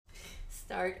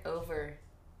start over.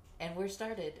 And we're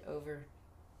started over.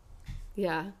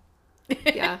 Yeah.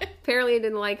 Yeah. Apparently I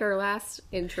didn't like our last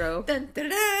intro. Dun, dun,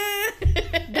 dun.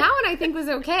 That one I think was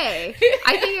okay.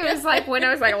 I think it was like when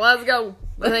I was like, let's go.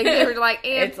 Like they were like,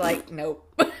 it's like, nope.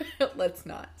 Let's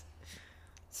not.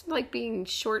 It's like being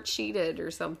short-sheeted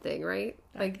or something, right?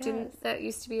 Like, didn't that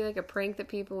used to be like a prank that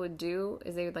people would do?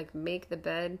 Is they would like make the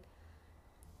bed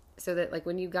so that like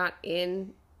when you got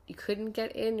in, you couldn't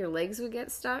get in, your legs would get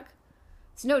stuck.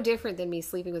 It's no different than me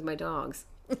sleeping with my dogs.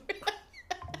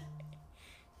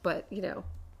 But, you know,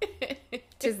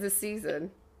 'tis the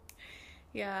season.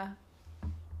 Yeah.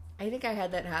 I think I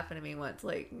had that happen to me once.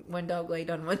 Like, one dog laid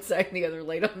on one side and the other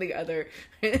laid on the other.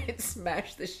 And it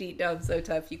smashed the sheet down so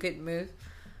tough you couldn't move.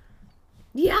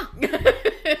 Yeah. Do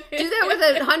that with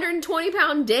a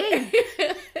 120-pound Dane.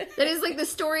 That is like the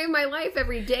story of my life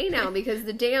every day now because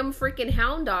the damn freaking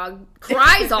hound dog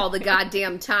cries all the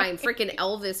goddamn time. Freaking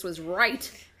Elvis was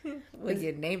right. Well,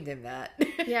 you named him that.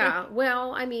 Yeah.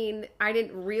 Well, I mean, I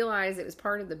didn't realize it was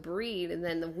part of the breed. And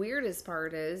then the weirdest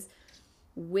part is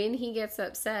when he gets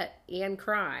upset and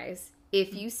cries,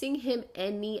 if you sing him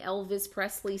any Elvis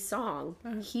Presley song,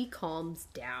 he calms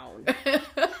down.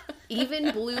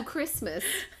 Even Blue Christmas.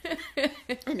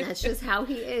 And that's just how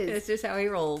he is. It's just how he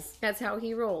rolls. That's how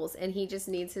he rolls. And he just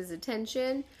needs his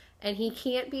attention. And he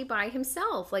can't be by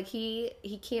himself. Like, he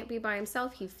can't be by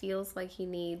himself. He feels like he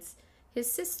needs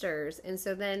his sisters. And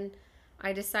so then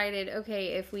I decided,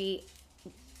 okay,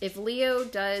 if Leo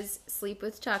does sleep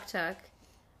with Tuk Tuk,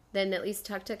 then at least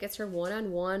Tuk Tuk gets her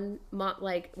one-on-one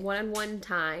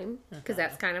time, because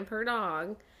that's kind of her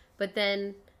dog. But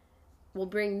then we'll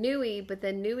bring Nui, but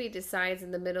then Nui decides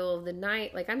in the middle of the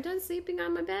night, like, I'm done sleeping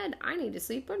on my bed. I need to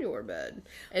sleep on your bed.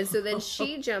 And so then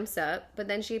she jumps up, but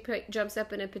then she jumps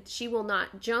up she will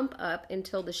not jump up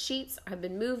until the sheets have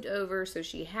been moved over, so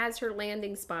she has her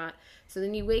landing spot. So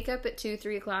then you wake up at 2,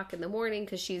 3 o'clock in the morning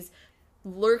because she's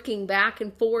lurking back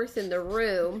and forth in the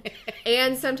room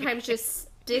and sometimes just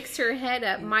sticks her head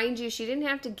up. Mind you, she didn't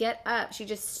have to get up. She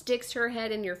just sticks her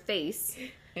head in your face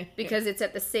because it's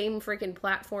at the same freaking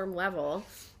platform level.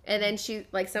 And then she,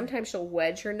 like, sometimes she'll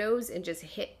wedge her nose and just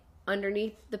hit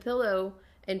underneath the pillow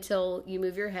until you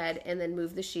move your head and then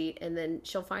move the sheet. And then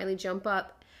she'll finally jump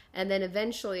up. And then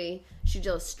eventually she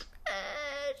just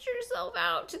stretch herself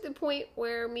out to the point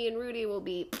where me and Rudy will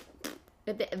be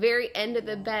at the very end of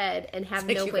the bed and have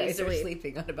no place to sleep. You guys are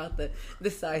sleeping on about the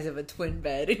size of a twin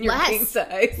bed in your king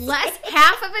size. Less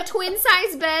half of a twin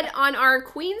size bed on our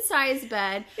queen size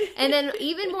bed. And then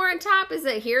even more on top is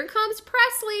that here comes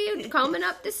Presley coming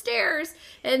up the stairs.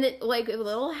 And then, like a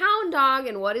little hound dog.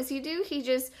 And what does he do? He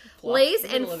just lays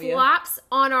and flops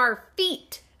on our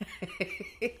feet.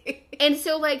 And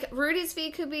so, like, Rudy's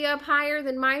feet could be up higher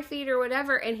than my feet or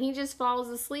whatever. And he just falls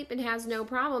asleep and has no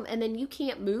problem. And then you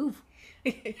can't move.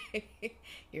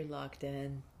 You're locked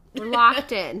in. We're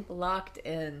locked in. Locked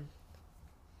in.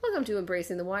 Welcome to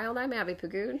Embracing the Wild. I'm Abby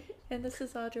Pagoon. And this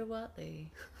is Audra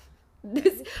Watley.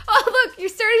 Oh, look, you're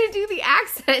starting to do the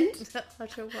accent.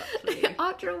 Audra Watley.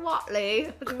 Audra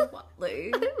Watley. Audra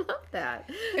Watley. I love that.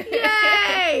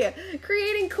 Yay!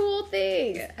 Creating cool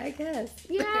things. I guess.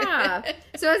 Yeah.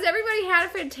 So has everybody had a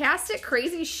fantastic,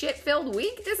 crazy, shit-filled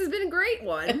week? This has been a great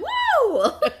one.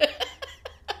 Woo!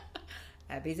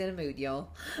 Abby's in a mood, y'all.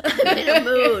 I'm in a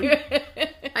mood.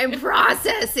 I'm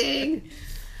processing.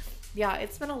 Yeah,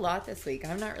 it's been a lot this week.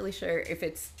 I'm not really sure if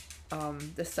it's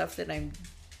the stuff that I'm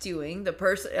doing. The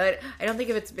person, I don't think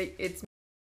if it's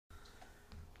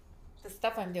the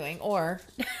stuff I'm doing, or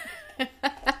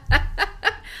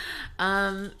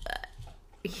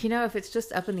you know, if it's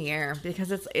just up in the air,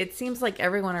 because it seems like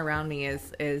everyone around me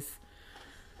is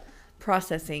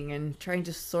processing and trying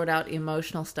to sort out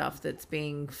emotional stuff that's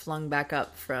being flung back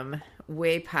up from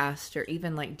way past, or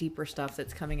even like deeper stuff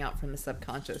that's coming out from the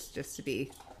subconscious just to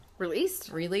be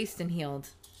released and healed.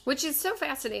 Which is so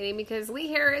fascinating because Lee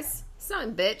Harris,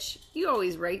 son bitch, you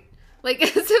always right. Like,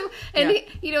 so, and yeah.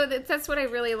 You know, that's what I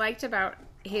really liked about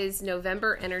his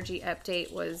November energy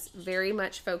update, was very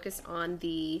much focused on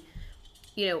the,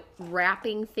 you know,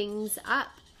 wrapping things up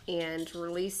and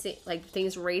releasing, like,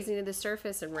 things raising to the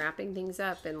surface and wrapping things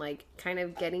up and, like, kind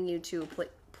of getting you to a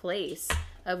place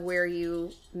of where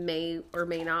you may or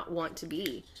may not want to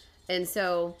be. And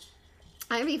so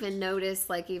I've even noticed,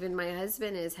 like, even my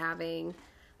husband is having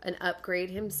an upgrade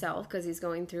himself because he's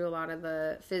going through a lot of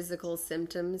the physical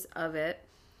symptoms of it,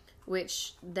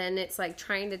 which then it's like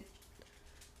trying to,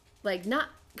 like, not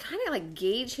kind of like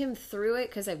gauge him through it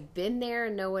because I've been there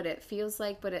and know what it feels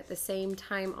like, but at the same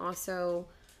time also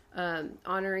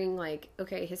honoring, like,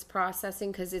 okay, his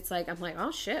processing, because it's like, I'm like,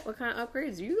 oh shit, what kind of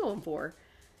upgrades are you going for?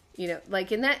 You know,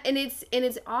 like in that, and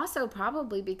it's also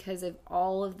probably because of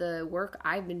all of the work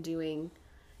I've been doing,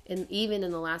 and even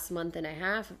in the last month and a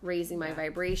half, raising my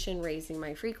vibration, raising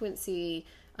my frequency,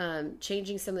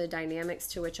 changing some of the dynamics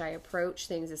to which I approach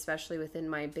things, especially within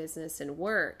my business and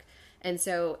work. And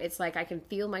so it's like I can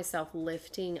feel myself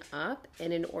lifting up,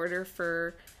 and in order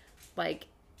for, like,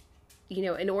 you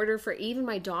know, in order for, even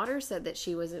my daughter said that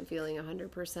she wasn't feeling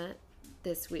 100%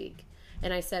 this week.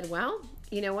 And I said, well,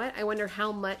 you know what? I wonder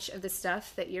how much of the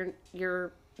stuff that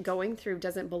you're going through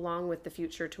doesn't belong with the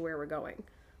future to where we're going.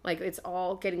 Like, it's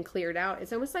all getting cleared out.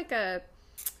 It's almost like a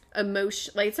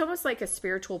emotion, like it's almost like a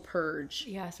spiritual purge.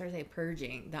 Yeah, I started saying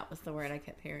purging. That was the word I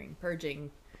kept hearing.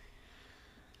 Purging.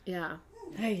 Yeah.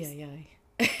 Ay.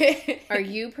 Are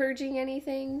you purging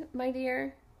anything, my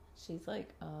dear? She's like,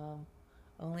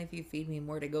 only if you feed me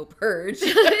more to go purge.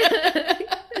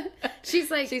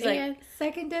 She's like,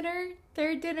 second dinner,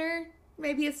 third dinner,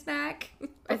 maybe a snack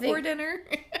before dinner.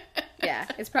 Yeah,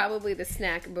 it's probably the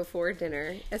snack before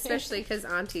dinner, especially because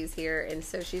Auntie's here, and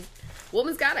so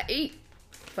woman's gotta eat.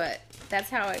 But that's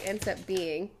how it ends up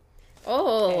being.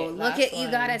 Oh, okay, look at, you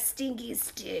got a stinky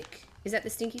stick. Is that the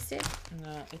stinky stick?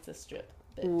 No, it's a strip.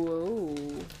 Whoa.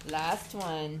 Last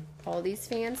one. All these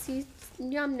fancy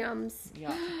yum-yums.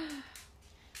 Yeah.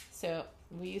 So,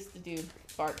 we used to do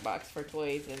bark box for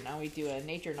toys, and now we do a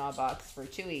nature gnaw box for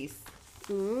chewies.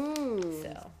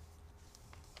 So.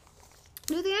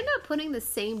 Do they end up putting the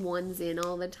same ones in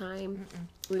all the time?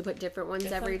 We put different ones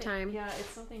every time? Yeah, it's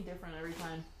something different every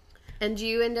time. And do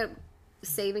you end up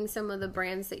saving some of the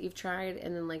brands that you've tried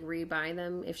and then, like, rebuy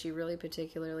them if you really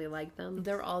particularly like them?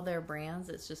 They're all their brands.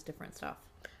 It's just different stuff.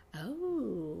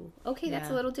 Oh. Okay,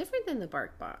 that's a little different than the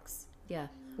bark box. Yeah.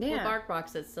 Well, bark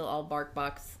box, it's still all bark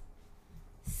box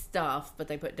stuff, but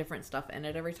they put different stuff in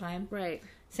it every time. Right.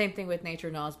 Same thing with Nature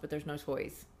Gnaws, but there's no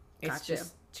toys. It's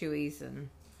just chewies and,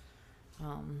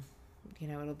 you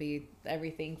know, it'll be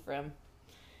everything from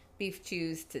beef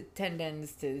chews to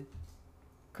tendons to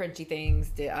crunchy things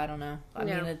to, I don't know. I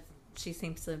mean, she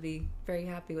seems to be very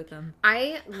happy with them.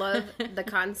 I love the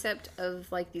concept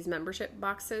of, like, these membership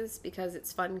boxes because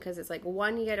it's fun because it's like,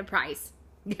 one, you get a prize.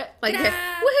 Yeah. Like,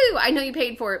 woohoo! I know you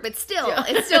paid for it, but still,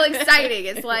 it's still exciting.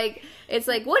 It's like,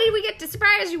 what did we get to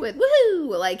surprise you with?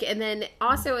 Woohoo! Like, and then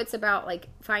also it's about, like,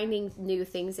 finding new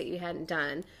things that you hadn't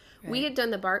done. Right. We had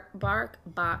done the bark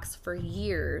box for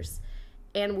years,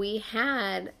 and we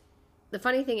had, the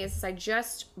funny thing is I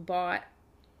just bought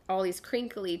all these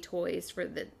crinkly toys for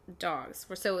the dogs.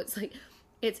 So it's like,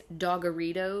 it's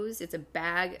Doggeritos. It's a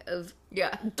bag of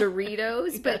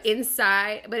Doritos, but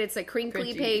inside, but it's like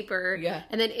crinkly paper. Yeah.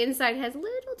 And then inside has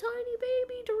little tiny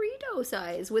baby Dorito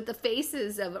size with the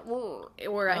faces of,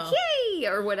 or a hey,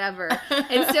 or whatever.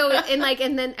 And so,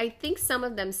 and then I think some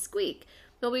of them squeak.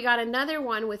 But we got another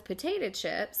one with potato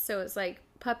chips. So it's like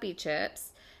puppy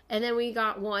chips. And then we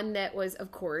got one that was,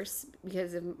 of course,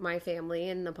 because of my family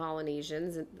and the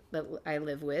Polynesians that I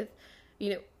live with,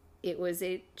 you know, it was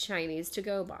a Chinese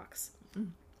to-go box.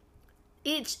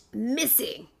 It's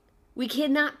missing. We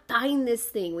cannot find this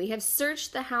thing. We have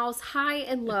searched the house high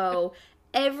and low,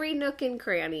 every nook and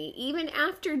cranny, even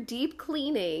after deep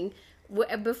cleaning,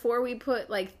 before we put,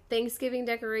 like, Thanksgiving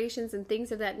decorations and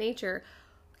things of that nature.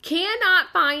 Cannot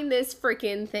find this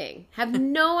freaking thing. Have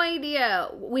no idea.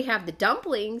 We have the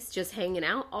dumplings just hanging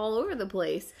out all over the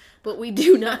place, but we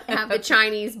do not have the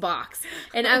Chinese box.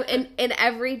 And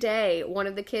every day, one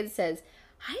of the kids says,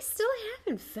 "I still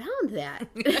haven't found that."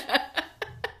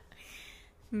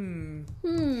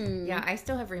 Yeah, I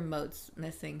still have remotes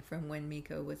missing from when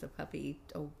Miko was a puppy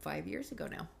 5 years ago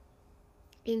now.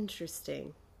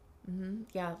 Interesting. Mm-hmm.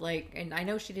 Yeah, like, and I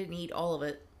know she didn't eat all of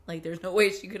it. Like, there's no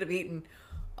way she could have eaten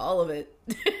all of it.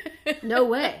 No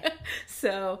way.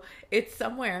 So it's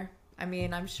somewhere. I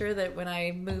mean, I'm sure that when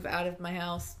I move out of my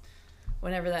house,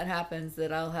 whenever that happens,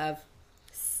 that I'll have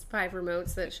 5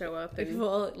 remotes that show up. And...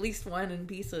 well, at least one in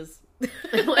pieces.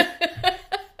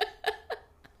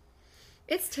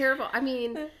 It's terrible. I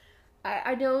mean,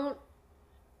 I don't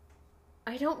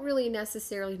really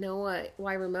necessarily know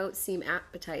why remotes seem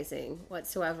appetizing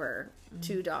whatsoever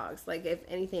to dogs. Like, if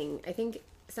anything, I think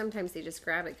sometimes they just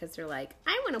grab it because they're like,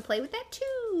 I want to play with that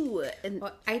too. And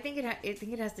well, I think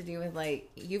it has to do with, like,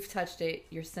 you've touched it,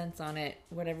 your sense on it,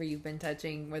 whatever you've been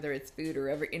touching, whether it's food or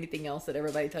anything else that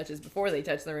everybody touches before they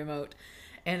touch the remote,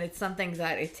 and it's something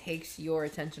that it takes your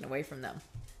attention away from them.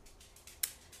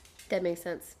 That makes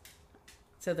sense.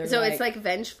 So it's like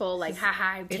vengeful, like,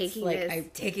 haha, I'm taking like, this. I'm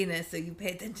taking this so you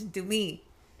pay attention to me.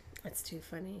 That's too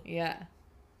funny. Yeah.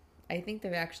 I think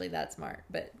they're actually that smart,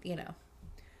 but, you know.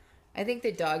 I think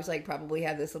that dogs like probably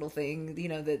have this little thing,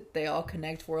 that they all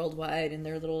connect worldwide in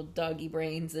their little doggy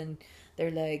brains, and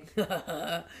they're like,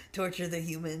 torture the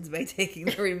humans by taking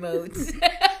the remotes.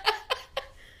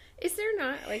 Is there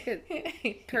not like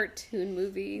a cartoon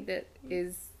movie that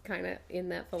is kind of in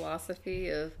that philosophy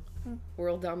of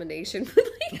world domination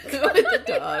with the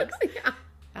dogs? Yeah.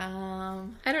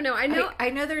 I don't know. I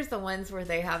know there's the ones where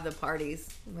they have the parties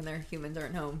when their humans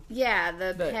aren't home. Yeah,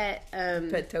 pet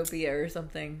Petopia or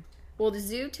something. Well, the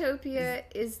Zootopia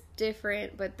is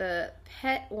different, but the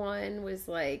pet one was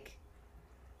like,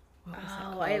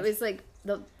 it was like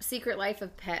The Secret Life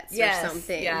of Pets or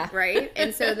something, right?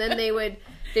 And so then they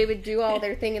would do all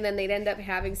their thing, and then they'd end up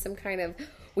having some kind of,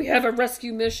 we have a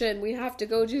rescue mission, we have to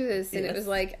go do this, and it was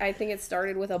like, I think it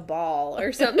started with a ball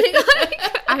or something.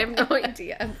 I have no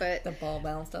idea, but the ball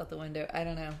bounced out the window. I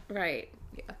don't know. Right.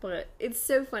 Yeah, but it's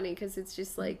so funny because it's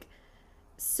just like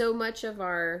so much of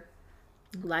our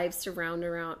lives surround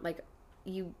around, like,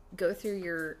 you go through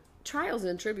your trials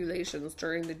and tribulations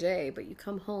during the day, but you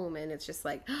come home and it's just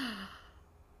like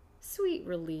sweet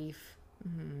relief.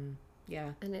 Mm-hmm.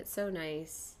 Yeah. And it's so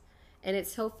nice. And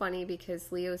it's so funny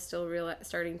because Leo's still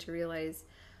starting to realize,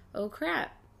 oh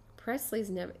crap, Presley's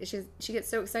never, she gets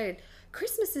so excited,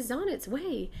 Christmas is on its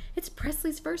way, it's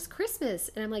Presley's first Christmas,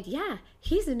 and I'm like, yeah,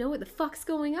 he doesn't know what the fuck's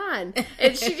going on.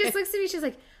 And she just looks at me, she's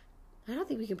like, I don't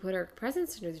think we can put our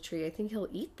presents under the tree. I think he'll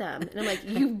eat them. And I'm like,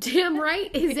 you damn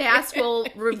right his ass will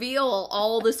reveal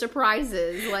all the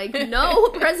surprises. Like, no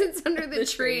presents under the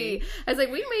tree. I was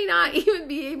like, we may not even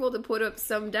be able to put up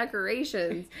some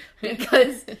decorations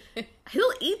because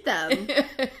he'll eat them.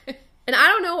 And I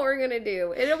don't know what we're going to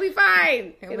do. It'll be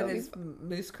fine. And with his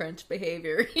moose crunch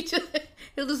behavior,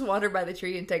 he'll just wander by the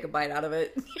tree and take a bite out of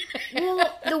it.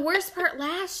 Well, the worst part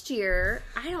last year,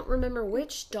 I don't remember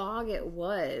which dog it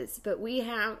was, but we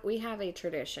have a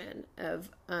tradition of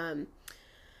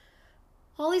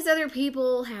all these other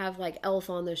people have like Elf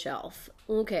on the Shelf.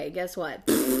 Okay, guess what?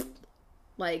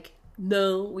 Like,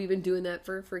 no, we've been doing that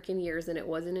for freaking years, and it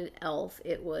wasn't an elf.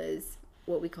 It was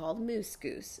what we called Moose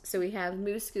Goose. So we have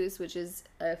Moose Goose, which is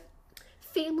a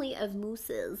family of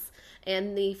mooses,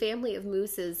 and the family of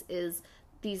mooses is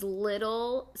these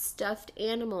little stuffed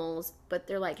animals, but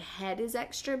their like head is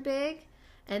extra big,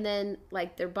 and then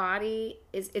like their body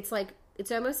is, it's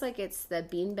almost like it's the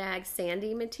beanbag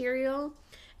sandy material,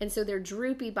 and so they're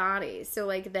droopy bodies. So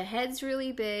like the head's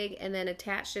really big, and then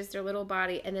attached is their little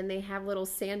body, and then they have little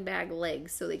sandbag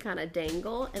legs, so they kind of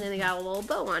dangle, and then they got a little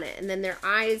bow on it, and then their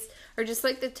eyes are just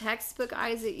like the textbook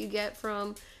eyes that you get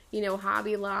from,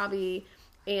 Hobby Lobby,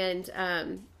 and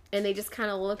they just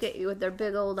kind of look at you with their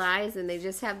big old eyes, and they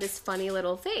just have this funny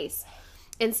little face.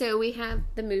 And so we have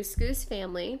the Moose Goose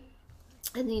family,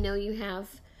 and you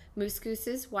have Moose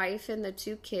Goose's wife and the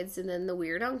 2 kids, and then the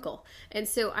weird uncle. And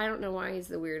so I don't know why he's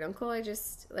the weird uncle. I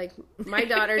just, like, my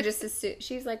daughter just assumed,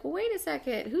 she's like, well, wait a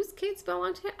second, whose kids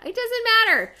belong to him? It doesn't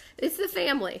matter. It's the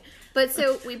family. But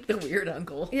so the weird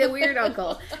uncle. The weird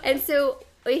uncle. And so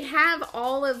we have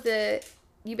all of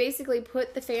you basically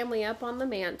put the family up on the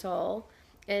mantle,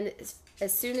 and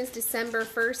as soon as December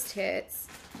 1st hits,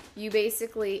 you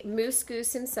basically, Moose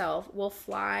Goose himself will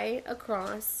fly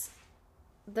across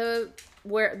the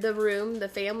room, the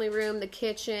family room, the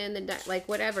kitchen,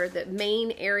 whatever, the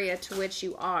main area to which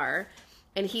you are,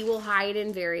 and he will hide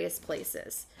in various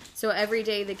places. So every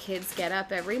day the kids get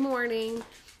up every morning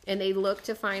and they look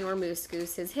to find where Moose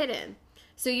Goose is hidden.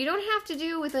 So you don't have to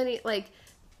do with any,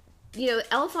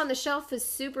 Elf on the Shelf is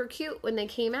super cute when they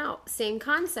came out. Same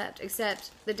concept,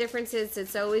 except the difference is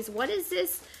it's always, what is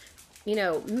this,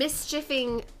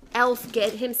 mischieving elf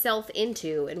get himself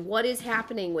into, and what is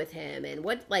happening with him, and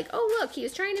what, oh look, he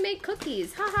was trying to make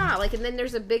cookies, haha, and then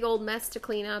there's a big old mess to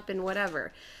clean up and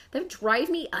whatever. That drive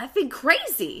me effing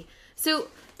crazy. So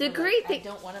the great thing, I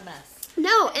don't want a mess.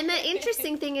 No, and the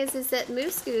interesting thing is that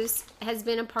Moose Goose has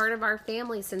been a part of our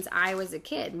family since I was a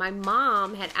kid. My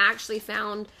mom had actually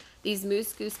found these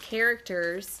Moose Goose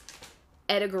characters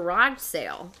at a garage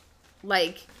sale,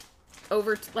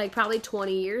 over probably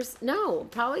 20 years. No,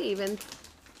 probably even.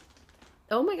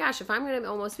 Oh my gosh, if I'm going to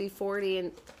almost be 40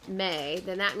 in May,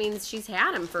 then that means she's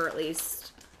had them for at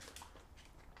least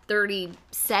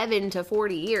 37 to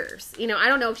 40 years. I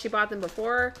don't know if she bought them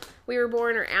before we were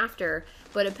born or after,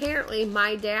 but apparently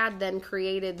my dad then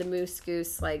created the Moose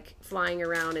Goose, flying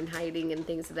around and hiding and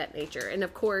things of that nature. And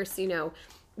of course, the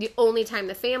only time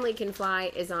the family can fly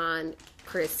is on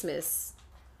Christmas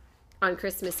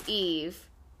Eve,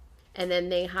 and then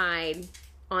they hide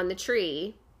on the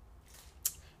tree.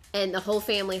 And the whole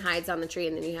family hides on the tree,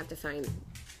 and then you have to find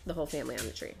the whole family on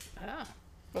the tree. Ah.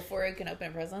 Before you can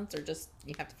open presents, or just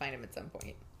you have to find them at some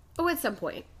point? Oh, at some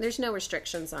point. There's no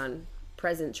restrictions on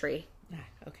presentry.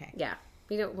 Okay. Yeah.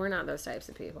 We're not those types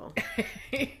of people.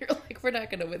 You're like, we're not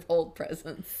going to withhold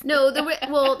presents. No,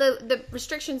 the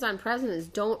restrictions on presents is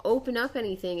don't open up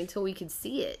anything until we can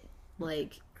see it.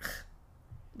 Like,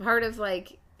 part of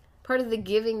the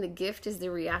giving the gift is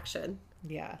the reaction.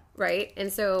 Yeah. Right?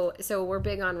 And so we're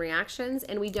big on reactions,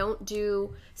 and we don't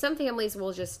do, some families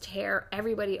will just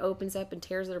everybody opens up and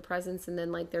tears their presents, and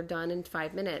then like they're done in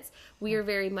 5 minutes. We are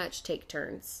very much take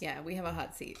turns. Yeah, we have a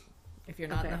hot seat. If you're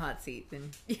not in the hot seat, then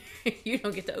you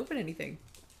don't get to open anything.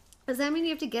 Does that mean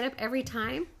you have to get up every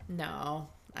time? No.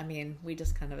 I mean, we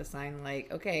just kind of assign like,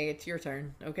 okay, it's your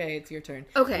turn. Okay, it's your turn.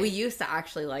 Okay. We used to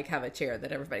actually like have a chair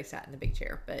that everybody sat in, the big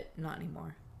chair, but not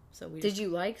anymore. So we Did you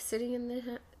like sitting in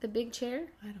the big chair?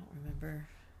 I don't remember.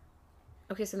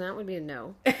 Okay, so that would be a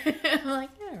no. I'm like,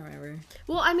 I don't remember.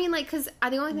 Well, I mean, like, because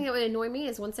the only thing that would annoy me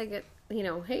is once I get,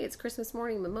 hey, it's Christmas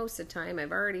morning mimosa time.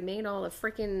 I've already made all the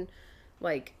freaking,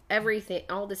 like, everything,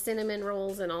 all the cinnamon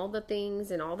rolls and all the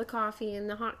things and all the coffee and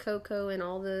the hot cocoa and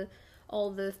all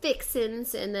the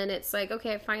fixins. And then it's like,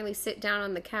 okay, I finally sit down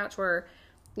on the couch where,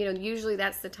 usually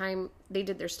that's the time they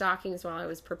did their stockings while I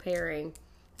was preparing.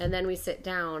 And then we sit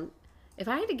down. If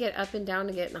I had to get up and down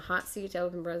to get in the hot seat to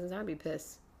open presents, I'd be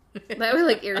pissed. That would,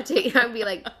 like, irritate. I'd be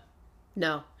like,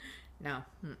 no. No.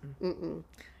 Mm-mm.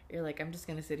 You're like, I'm just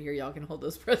going to sit here. Y'all can hold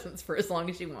those presents for as long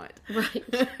as you want. Right.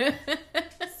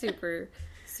 Super,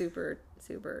 super,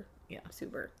 super. Yeah.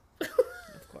 Super.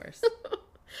 Of course.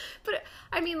 But,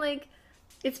 I mean, like,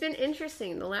 it's been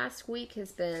interesting. The last week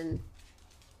has been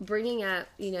bringing up,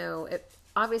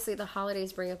 obviously the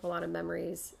holidays bring up a lot of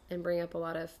memories and bring up a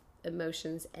lot of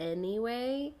emotions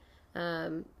anyway.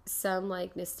 Some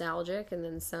like nostalgic, and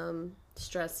then some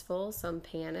stressful, some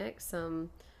panic,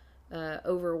 some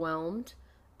overwhelmed.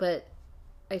 But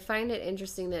I find it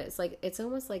interesting that it's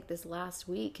almost like this last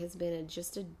week has been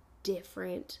just a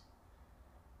different.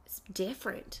 It's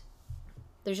different.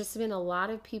 There's just been a lot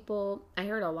of people. I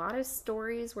heard a lot of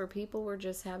stories where people were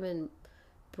just having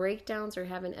breakdowns or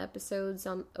having episodes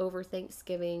over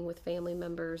Thanksgiving with family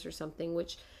members or something,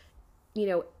 which,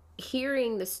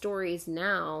 hearing the stories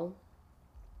now,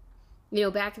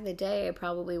 back in the day, I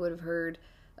probably would have heard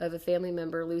of a family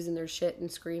member losing their shit and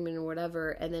screaming or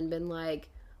whatever, and then been like,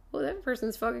 well, that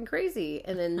person's fucking crazy.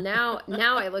 And then now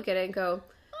I look at it and go,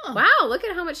 wow, look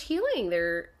at how much healing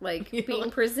they're like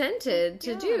being presented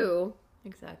to do.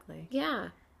 Exactly. Yeah.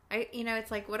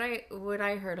 It's like what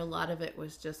I heard, a lot of it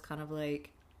was just kind of like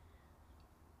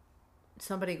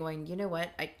somebody going, you know what,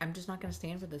 I'm just not going to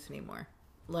stand for this anymore.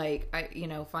 Like,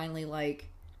 finally, like,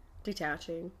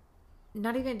 detaching.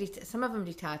 Not even, some of them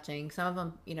detaching, some of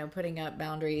them, putting up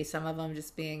boundaries, some of them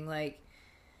just being like,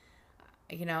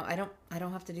 I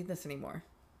don't have to do this anymore.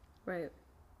 Right.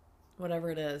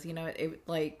 Whatever it is,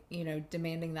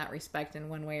 demanding that respect in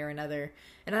one way or another.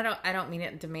 And I don't mean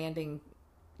it demanding,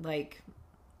 like,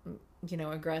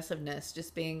 aggressiveness,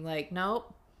 just being like,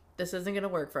 nope, this isn't going to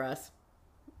work for us.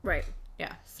 Right.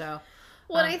 Yeah. So,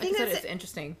 well, I think it's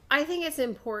interesting. I think it's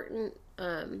important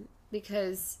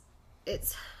because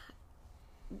it's,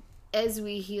 as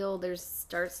we heal, there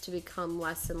starts to become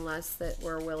less and less that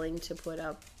we're willing to put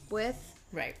up with.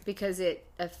 Right. Because it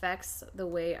affects the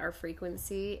way our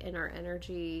frequency and our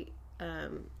energy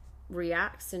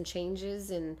reacts and changes.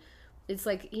 And it's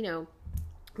like,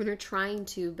 when you're trying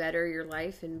to better your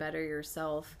life and better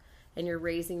yourself, and you're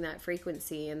raising that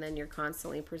frequency, and then you're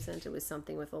constantly presented with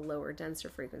something with a lower, denser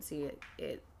frequency,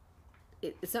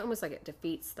 it's almost like it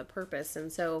defeats the purpose.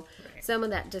 And so some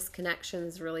of that disconnection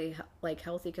is really like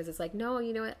healthy, because it's like, no,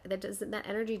 you know what, that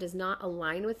energy does not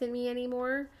align within me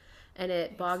anymore, and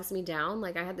it bogs me down.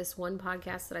 Like, I had this one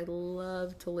podcast that I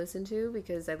love to listen to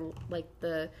because I like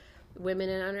the women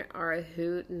in it are a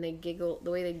hoot, and they giggle.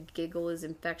 The way they giggle is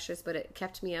infectious, but it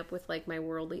kept me up with like my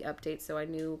worldly updates, so I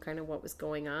knew kind of what was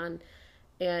going on.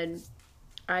 And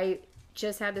I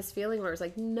just had this feeling where I was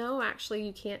like, no,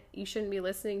 actually, you shouldn't be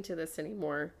listening to this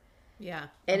anymore. Yeah.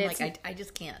 And it's like, I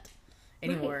just can't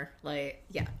anymore. Right. Like,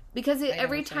 yeah. Because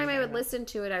every time I would listen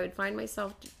to it, I would find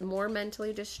myself more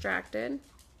mentally distracted,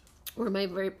 or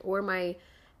my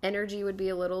energy would be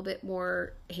a little bit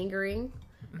more hangering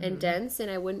and dense,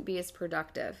 and I wouldn't be as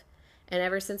productive. And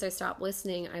ever since I stopped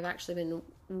listening, I've actually been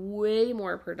way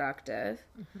more productive.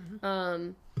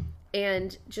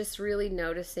 And just really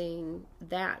noticing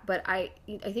that. But I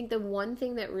think the one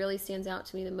thing that really stands out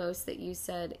to me the most that you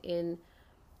said in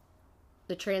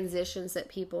the transitions that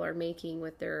people are making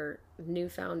with their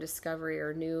newfound discovery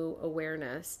or new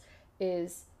awareness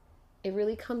is it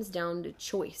really comes down to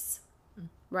choice,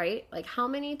 right? Like, how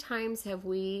many times have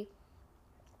we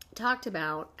talked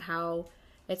about how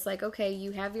It's like, okay,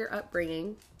 you have your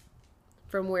upbringing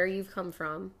from where you've come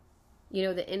from, you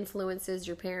know, the influences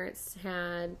your parents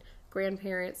had,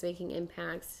 grandparents making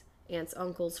impacts, aunts,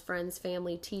 uncles, friends,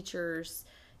 family, teachers,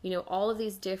 you know, all of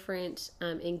these different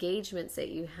engagements that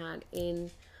you had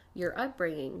in your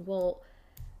upbringing. Well,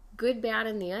 good, bad,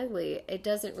 and the ugly, it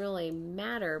doesn't really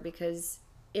matter, because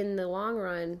in the long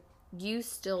run, you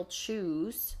still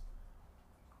choose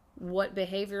what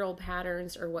behavioral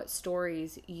patterns or what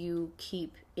stories you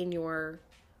keep in your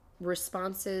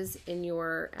responses, in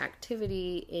your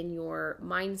activity, in your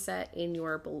mindset, in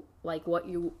your, like,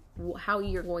 how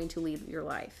you're going to lead your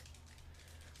life.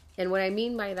 And what I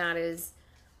mean by that is,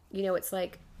 you know, it's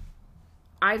like,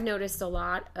 I've noticed a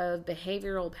lot of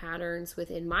behavioral patterns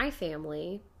within my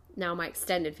family. Now, my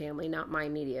extended family, not my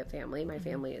immediate family. My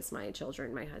family is my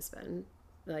children, my husband,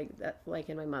 like that, like,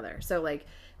 and my mother. So, like,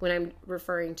 when I'm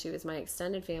referring to is my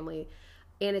extended family,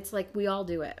 and it's like, we all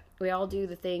do it. We all do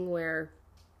the thing where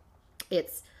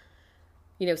it's,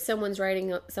 you know, someone's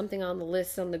writing something on the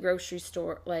list on the grocery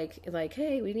store, like,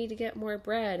 hey, we need to get more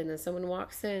bread. And then someone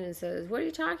walks in and says, what are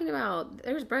you talking about?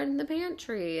 There's bread in the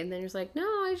pantry. And then you're like, no,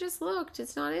 I just looked.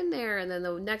 It's not in there. And then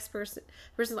the next person's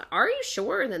like, are you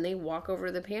sure? And then they walk over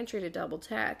to the pantry to double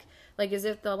check. Like, as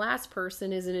if the last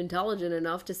person isn't intelligent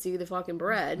enough to see the fucking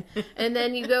bread. And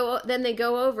then they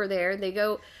go over there, they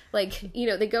go, like, you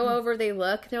know, they go over, they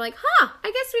look, they're like,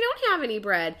 I guess we don't have any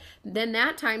bread. Then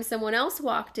that time someone else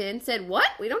walked in, said, what?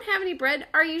 We don't have any bread?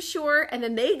 Are you sure? And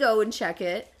then they go and check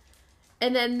it.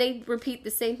 And then they repeat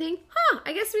the same thing.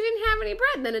 I guess we didn't have any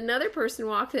bread. And then another person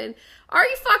walks in. Are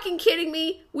you fucking kidding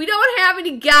me? We don't have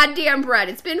any goddamn bread.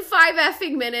 It's been 5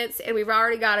 effing minutes and we've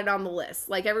already got it on the list.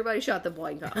 Like, everybody shut the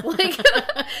blank up. Like,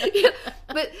 yeah.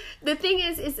 But the thing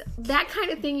is that kind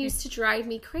of thing used to drive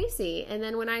me crazy. And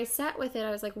then when I sat with it,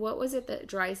 I was like, what was it that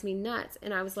drives me nuts?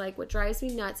 And I was like, what drives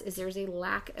me nuts is there's a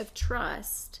lack of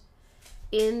trust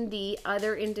in the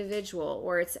other individual,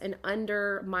 or it's an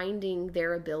undermining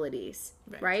their abilities,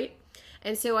 right?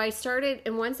 And so I started,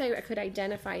 and once I could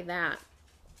identify that,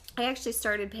 I actually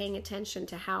started paying attention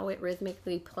to how it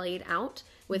rhythmically played out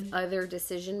with other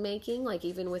decision making, like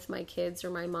even with my kids or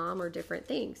my mom or different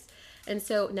things. And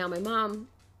so now my mom,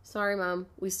 sorry mom,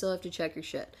 we still have to check your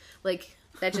shit. Like,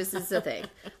 that just is the thing.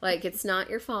 Like, it's not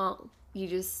your fault. You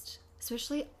just,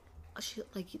 especially,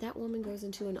 like, that woman goes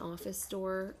into an office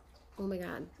store. Oh my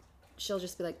God, she'll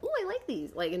just be like, oh, I like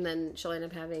these. Like, and then she'll end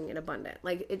up having an abundant.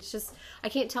 Like, it's just, I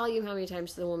can't tell you how many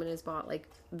times the woman has bought like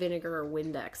vinegar or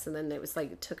Windex. And then it was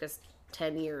like, it took us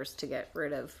 10 years to get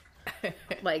rid of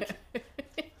like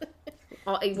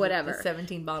whatever. The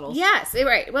 17 bottles. Yes,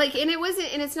 right. Like, and it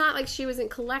wasn't, and it's not like she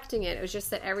wasn't collecting it. It was just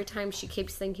that every time she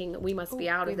keeps thinking, we must be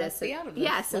out of this.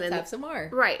 Yes. Let's have some more.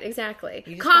 Right, exactly.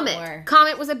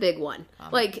 Comet was a big one.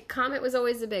 Like, Comet was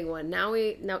always a big one. Now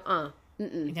no.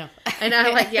 And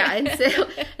I'm like, yeah. And so,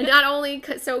 and not only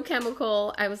so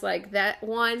chemical, I was like, that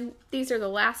one, these are the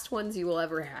last ones you will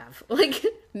ever have. Like,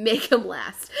 make them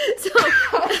last.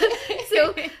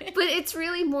 So, but it's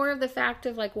really more of the fact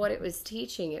of like what it was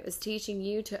teaching. It was teaching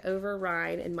you to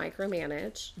override and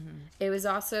micromanage. Mm-hmm. It was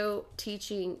also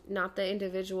teaching not the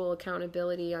individual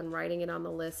accountability on writing it on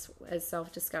the list as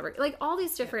self-discovery, like all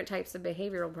these different types of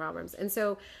behavioral problems. And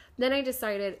so then I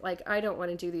decided, like, I don't want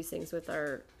to do these things with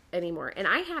our anymore. And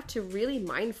I have to really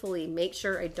mindfully make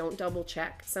sure I don't double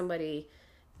check somebody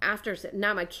after.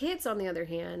 Now my kids, on the other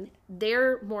hand,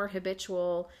 they're more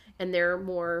habitual and they're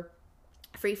more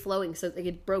free flowing, so they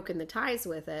get broken the ties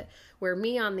with it. Where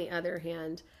me, on the other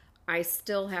hand, I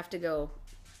still have to go,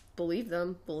 believe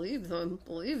them.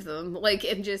 Like,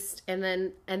 and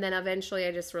then eventually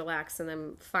I just relax and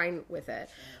I'm fine with it.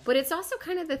 But it's also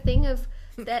kind of the thing of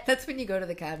that. That's when you go to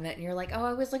the cabinet and you're like, oh,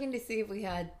 I was looking to see if we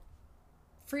had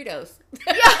Fritos.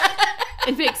 Yeah.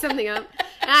 And make something up.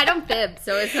 And I don't fib,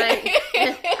 so it's like,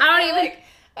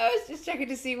 I was just checking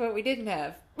to see what we didn't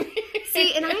have.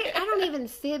 See, and I don't even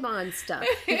fib on stuff.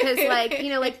 Because, like, you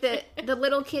know, like the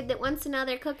little kid that wants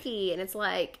another cookie, and it's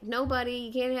like, nobody,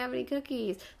 you can't have any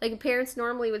cookies. Like, parents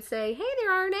normally would say, hey,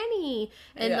 there aren't any.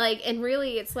 And, like, and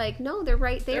really, it's like, no, they're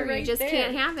right there. You just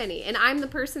can't have any. And I'm the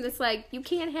person that's like, you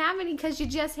can't have any because you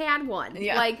just had one.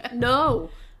 Yeah. Like, no.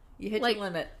 You hit your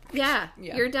limit. Yeah,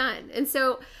 you're done. And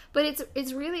so, but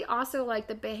it's really also like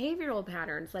the behavioral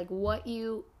patterns, like what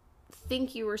you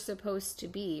think you were supposed to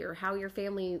be, or how your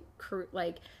family,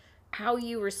 like how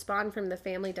you respond from the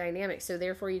family dynamic. So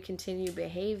therefore you continue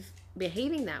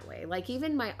behaving that way. Like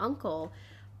even my uncle,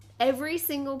 every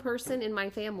single person in my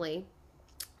family,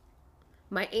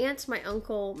 my aunt, my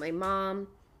uncle, my mom,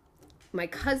 my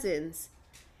cousins,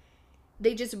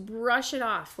 they just brush it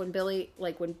off when Billy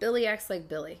acts like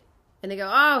Billy. And they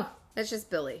go, oh, That's just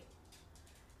Billy.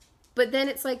 But then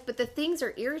it's like, but the things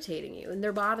are irritating you and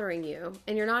they're bothering you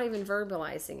and you're not even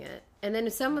verbalizing it. And then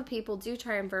some people do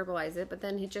try and verbalize it, but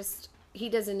then he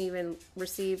doesn't even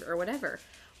receive or whatever.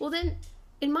 Well, then,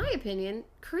 in my opinion,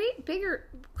 create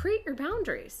your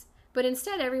boundaries. But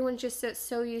instead, everyone's just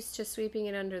so used to sweeping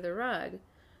it under the rug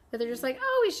that they're just like,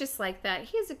 oh, he's just like that.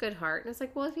 He has a good heart. And it's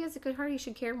like, well, if he has a good heart, he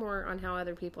should care more on how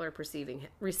other people are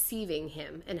receiving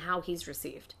him and how he's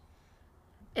received.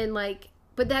 And like,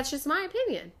 but that's just my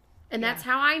opinion. And that's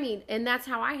how that's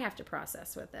how I have to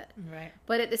process with it. Right.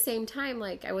 But at the same time,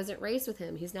 like, I wasn't raised with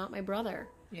him. He's not my brother.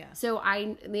 Yeah. So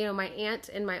my aunt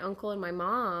and my uncle and my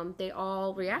mom, they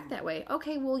all react that way.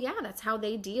 Okay, well, yeah, that's how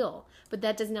they deal. But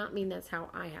that does not mean that's how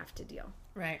I have to deal.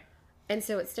 Right. And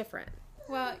so it's different.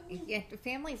 Well, yeah,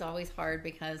 family's always hard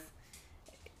because,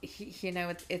 you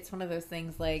know, it's one of those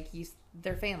things like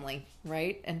they're family,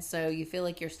 right? And so you feel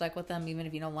like you're stuck with them even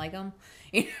if you don't like them.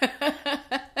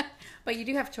 But you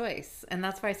do have choice. And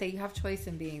that's why I say you have choice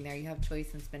in being there. You have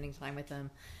choice in spending time with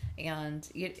them. And,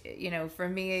 you know, for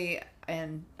me,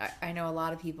 and I know a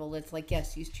lot of people, it's like,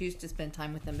 yes, you choose to spend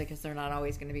time with them because they're not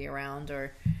always going to be around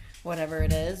or whatever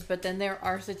it is. But then there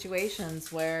are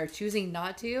situations where choosing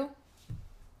not to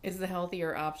is the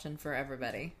healthier option for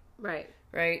everybody. Right.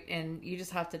 Right? And you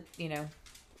just have to, you know,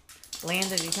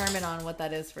 land and determine on what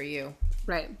that is for you.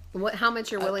 Right. How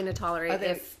much you're willing to tolerate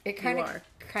if it kind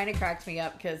of cracked me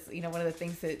up because, you know, one of the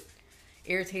things that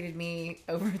irritated me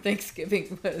over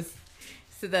Thanksgiving was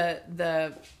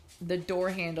the door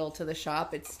handle to the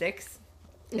shop, it sticks.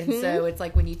 And so it's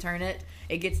like when you turn it,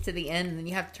 it gets to the end and then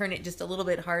you have to turn it just a little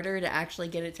bit harder to actually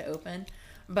get it to open.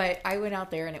 But I went out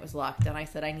there and it was locked and I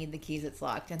said, I need the keys, it's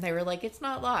locked. And they were like, it's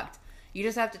not locked. You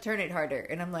just have to turn it harder.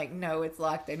 And I'm like, no, it's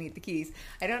locked. I need the keys.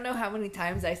 I don't know how many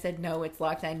times I said, no, it's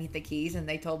locked. I need the keys. And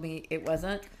they told me it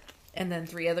wasn't. And then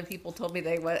 3 other people told me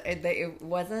it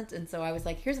wasn't. And so I was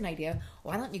like, here's an idea.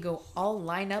 Why don't you go all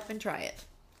line up and try it?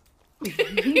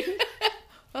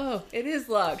 Oh, it is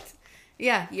locked.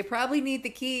 Yeah, you probably need the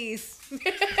keys.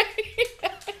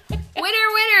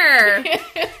 Winner.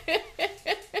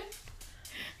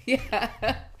 Yeah.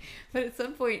 But at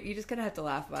some point, you just kind of have to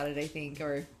laugh about it, I think,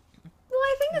 or... Well,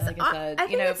 I think like I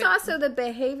said, it's also the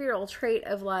behavioral trait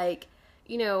of like,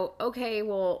 you know, okay,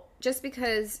 well, just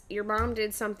because your mom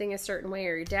did something a certain way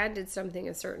or your dad did something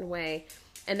a certain way,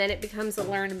 and then it becomes a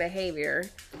learned behavior,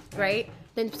 right?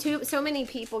 Then so many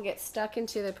people get stuck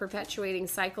into the perpetuating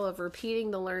cycle of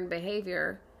repeating the learned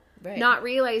behavior, right, not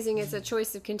realizing it's a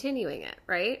choice of continuing it,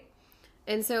 right?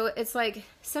 And so it's like,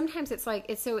 sometimes it's like,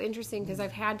 it's so interesting because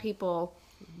I've had people...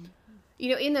 You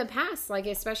know, in the past, like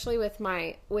especially with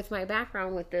my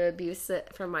background with the abuse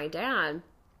from my dad,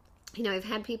 you know, I've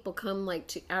had people come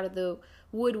like out of the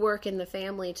woodwork in the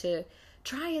family to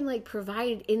try and like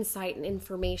provide insight and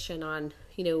information on,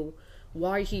 you know,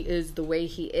 why he is the way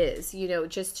he is. You know,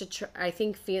 just to I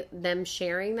think them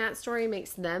sharing that story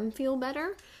makes them feel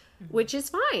better, which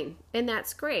is fine, and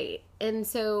that's great. And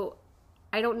so,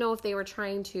 I don't know if they were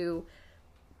trying to.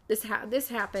 This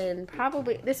happened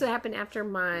after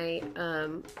my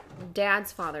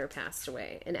dad's father passed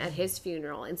away and at his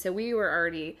funeral. And so we were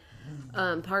already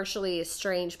partially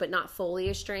estranged, but not fully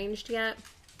estranged yet.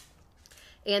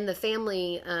 And the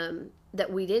family that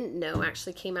we didn't know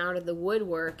actually came out of the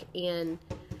woodwork and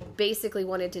basically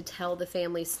wanted to tell the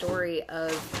family story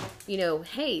of, you know,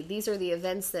 hey, these are the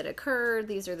events that occurred.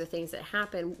 These are the things that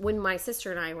happened when my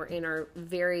sister and I were in our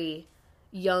very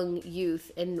young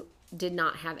youth and did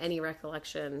not have any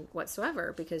recollection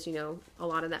whatsoever because, you know, a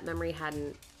lot of that memory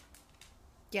hadn't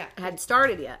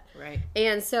started yet. Right.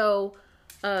 And so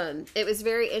it was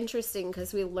very interesting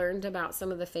because we learned about some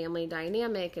of the family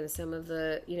dynamic and some of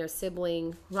the, you know,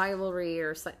 sibling rivalry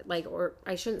or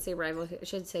I shouldn't say rivalry, I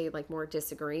should say like more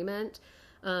disagreement,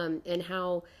 and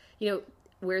how, you know,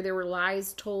 where there were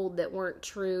lies told that weren't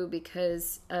true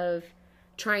because of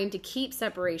trying to keep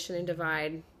separation and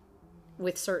divide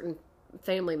with certain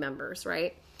family members,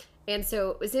 right? And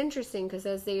so it was interesting because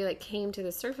as they like came to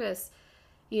the surface,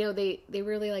 you know, they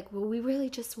really like, well, we really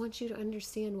just want you to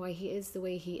understand why he is the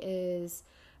way he is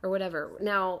or whatever.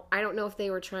 Now, I don't know if they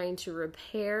were trying to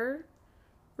repair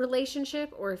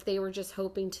relationship or if they were just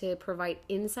hoping to provide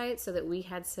insight so that we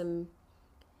had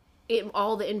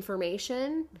all the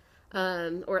information,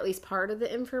 or at least part of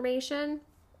the information.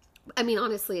 I mean,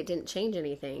 honestly, it didn't change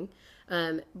anything.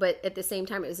 But at the same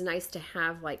time, it was nice to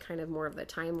have like kind of more of the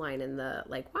timeline and the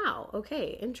like, wow,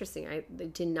 okay, interesting. I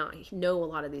did not know a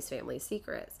lot of these family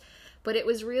secrets, but it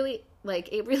was really like,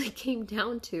 it really came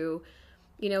down to,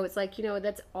 you know, it's like, you know,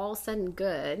 that's all said and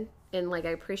good. And like, I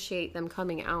appreciate them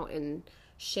coming out and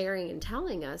sharing and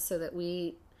telling us so that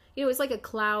we, it was like a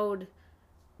cloud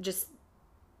just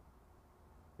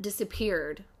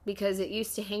disappeared, because it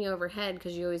used to hang overhead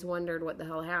because you always wondered what the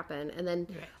hell happened. And then,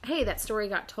 hey, that story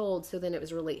got told, so then it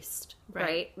was released,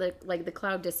 right? Like the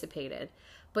cloud dissipated.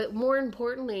 But more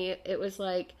importantly, it was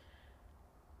like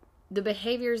the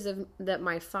behaviors that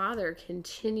my father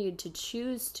continued to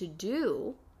choose to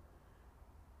do.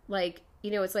 Like,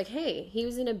 it's like, hey, he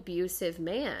was an abusive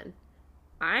man.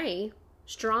 I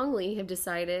strongly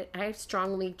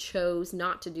chose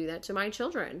not to do that to my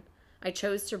children. I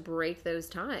chose to break those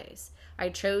ties. I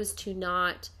chose to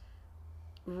not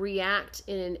react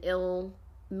in an ill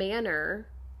manner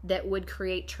that would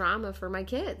create trauma for my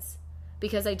kids,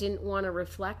 because I didn't want to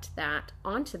reflect that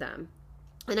onto them.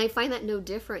 And I find that no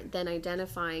different than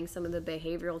identifying some of the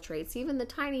behavioral traits, even the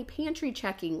tiny pantry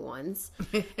checking ones,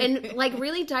 and like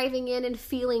really diving in and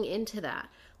feeling into that.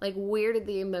 Like, where did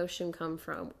the emotion come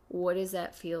from? What does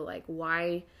that feel like?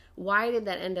 Why did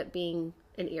that end up being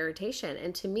an irritation?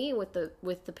 And to me, with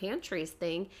the pantries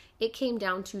thing, it came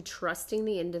down to trusting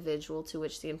the individual to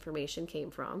which the information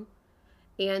came from,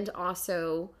 and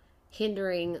also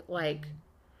hindering, like,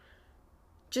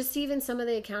 just even some of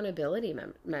the accountability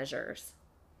measures.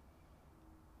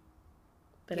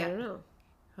 But I don't know.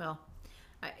 Well,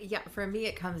 for me,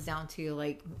 it comes down to,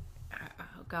 like,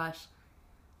 oh gosh,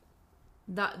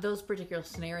 those particular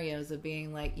scenarios of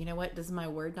being like, you know what, does my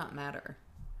word not matter?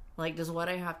 Like, does what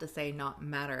I have to say not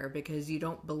matter because you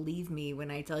don't believe me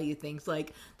when I tell you things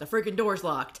like, the freaking door's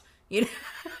locked, you know?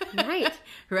 Right.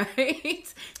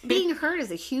 Right? Being heard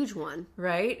is a huge one.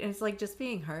 Right? And it's like just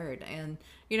being heard. And,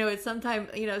 it's sometimes,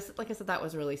 like I said, that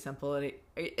was really simple. And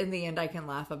in the end, I can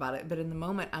laugh about it. But in the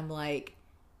moment, I'm like,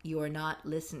 you are not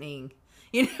listening,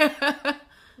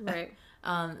 Right.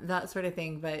 That sort of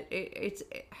thing. But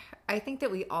I think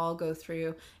that we all go through,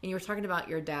 and you were talking about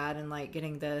your dad and like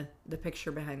getting the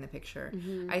picture behind the picture.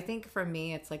 Mm-hmm. I think for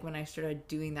me, it's like when I started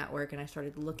doing that work and I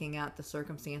started looking at the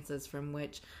circumstances from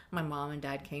which my mom and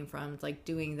dad came from, it's like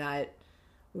doing that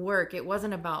work. It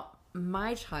wasn't about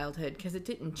my childhood, because it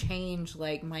didn't change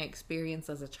like my experience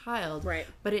as a child. Right.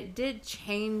 But it did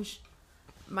change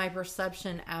my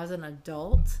perception as an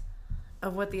adult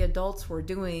of what the adults were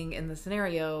doing in the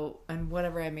scenario and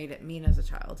whatever I made it mean as a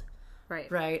child.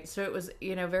 Right. So it was,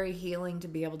 very healing to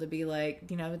be able to be like,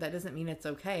 that doesn't mean it's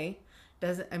okay.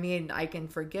 I can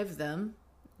forgive them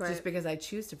just because I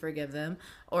choose to forgive them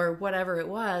or whatever it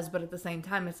was. But at the same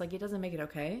time, it's like, it doesn't make it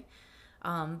okay.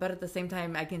 But at the same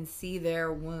time, I can see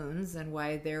their wounds and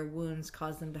why their wounds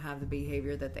caused them to have the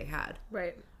behavior that they had.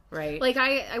 Right. Right. Like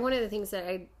I one of the things that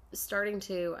I'm starting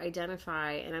to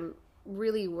identify, and I'm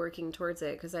really working towards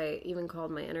it, because I even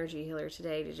called my energy healer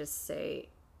today to just say,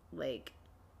 like,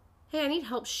 hey, I need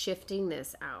help shifting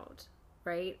this out,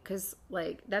 right? Because,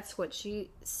 like, that's what she's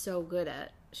so good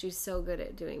at. She's so good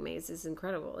at doing mazes. It's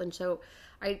incredible. And so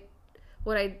I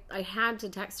had to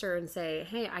text her and say,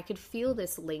 hey, I could feel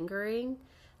this lingering.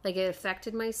 Like, it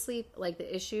affected my sleep. Like,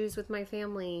 the issues with my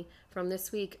family from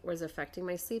this week was affecting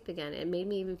my sleep again. It made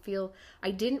me even feel,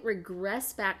 I didn't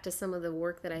regress back to some of the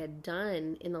work that I had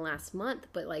done in the last month,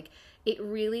 but, like, it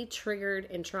really triggered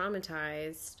and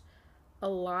traumatized a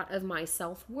lot of my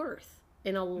self-worth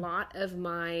and a lot of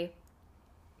my,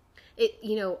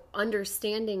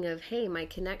 understanding of, hey, my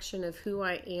connection of who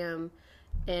I am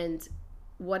and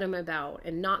what I'm about,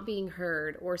 and not being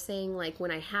heard, or saying, like, when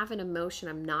I have an emotion,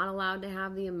 I'm not allowed to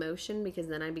have the emotion because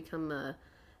then I become I'm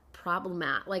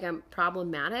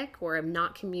problematic, or I'm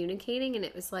not communicating. And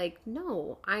it was like,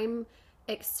 no, I'm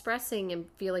expressing and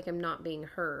feel like I'm not being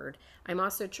heard. I'm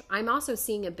also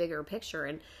seeing a bigger picture.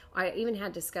 And I even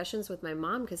had discussions with my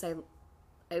mom, because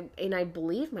I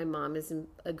believe my mom is in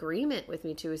agreement with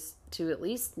me to at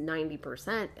least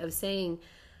 90% of saying,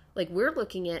 like, we're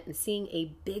looking at and seeing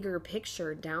a bigger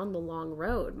picture down the long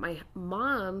road. My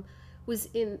mom was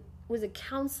a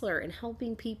counselor and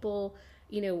helping people,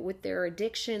 with their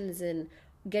addictions and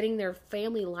getting their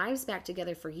family lives back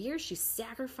together for years. She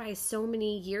sacrificed so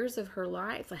many years of her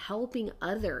life helping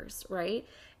others, right?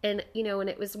 And, and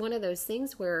it was one of those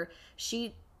things where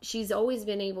she's always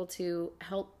been able to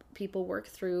help people work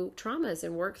through traumas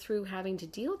and work through having to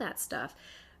deal with that stuff.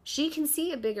 She can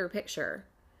see a bigger picture.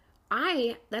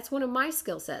 That's one of my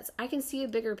skill sets. I can see a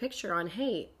bigger picture on,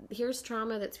 hey, here's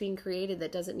trauma that's being created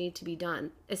that doesn't need to be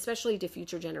done, especially to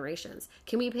future generations.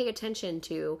 Can we pay attention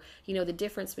to, the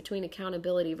difference between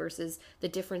accountability versus the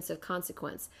difference of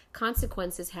consequence?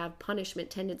 Consequences have punishment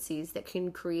tendencies that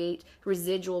can create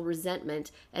residual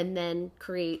resentment and then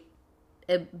create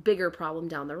a bigger problem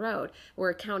down the road, where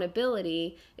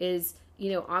accountability is,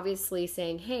 obviously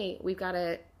saying, hey, we've got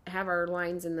to have our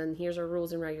lines, and then here's our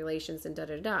rules and regulations, and da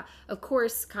da da. Of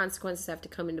course, consequences have to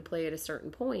come into play at a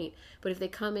certain point, but if they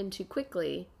come in too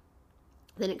quickly,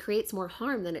 then it creates more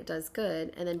harm than it does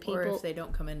good. And then people, or if they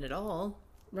don't come in at all,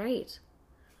 right.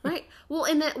 Well,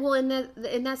 and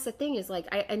that's the thing is, like,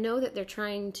 I know that they're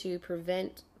trying to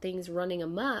prevent things running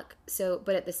amok. So,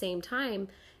 but at the same time,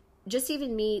 just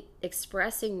even me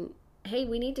expressing, hey,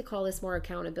 we need to call this more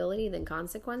accountability than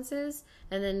consequences,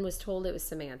 and then was told it was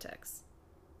semantics.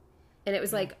 And it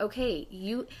was like, okay,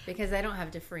 because I don't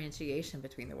have differentiation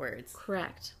between the words.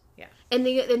 Correct. Yeah. And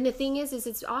the thing is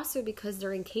it's also because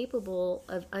they're incapable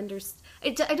of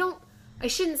I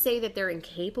shouldn't say that they're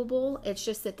incapable. It's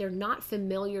just that they're not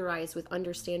familiarized with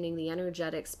understanding the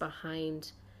energetics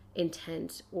behind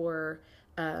intent or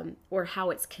how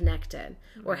it's connected,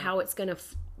 or how it's going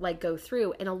to go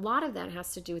through. And a lot of that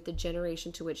has to do with the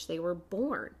generation to which they were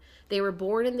born. They were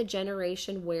born in the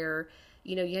generation where,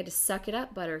 you had to suck it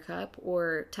up, buttercup,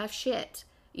 or tough shit,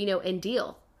 and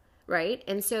deal. Right.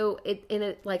 And so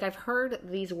I've heard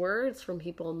these words from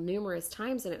people numerous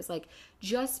times, and it was like,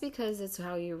 just because it's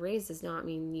how you're raised does not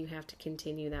mean you have to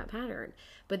continue that pattern.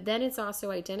 But then it's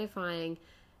also identifying,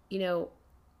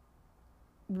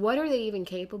 what are they even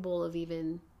capable of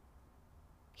even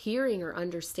hearing or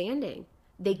understanding?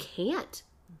 They can't.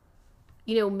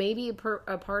 Maybe a part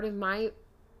of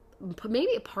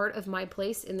my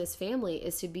place in this family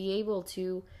is to be able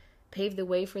to pave the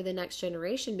way for the next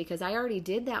generation, because I already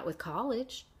did that with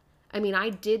college. I mean, I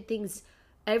did things.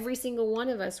 Every single one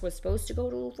of us was supposed to go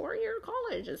to a 4-year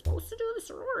college and supposed to do the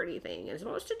sorority thing and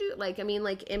supposed to do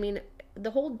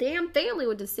the whole damn family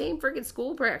went to the same freaking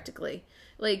school practically.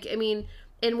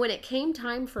 And when it came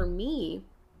time for me,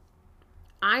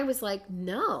 I was like,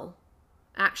 no,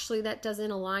 actually that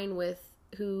doesn't align with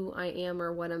who I am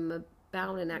or what I'm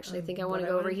about, and actually I think I want to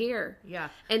go over here. Yeah.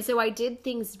 And so I did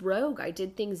things rogue. I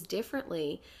did things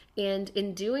differently. And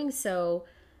in doing so,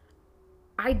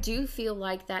 I do feel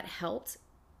like that helped.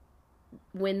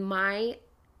 When my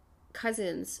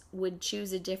cousins would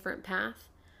choose a different path,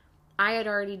 I had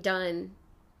already done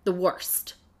the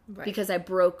worst, right, because I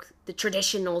broke the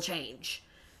traditional change.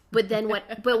 But then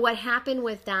what happened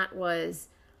with that was,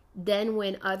 then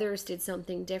when others did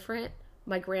something different,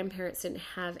 my grandparents didn't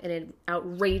have an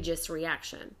outrageous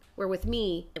reaction. Where with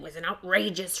me, it was an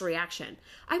outrageous reaction.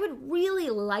 I would really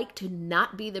like to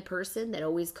not be the person that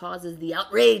always causes the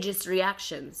outrageous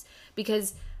reactions,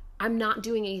 because I'm not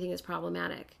doing anything that's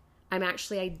problematic. I'm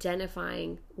actually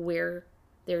identifying where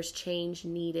there's change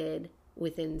needed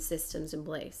within systems in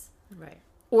place. Right.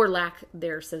 Or lack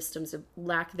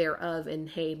thereof. And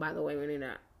hey, by the way, we need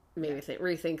to maybe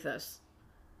rethink this.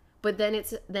 But then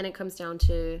it comes down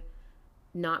to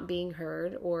not being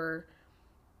heard, or,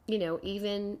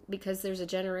 even because there's a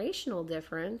generational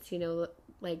difference,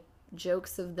 like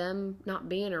jokes of them not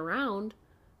being around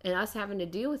and us having to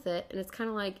deal with it. And it's kind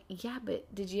of like, yeah,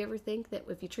 but did you ever think that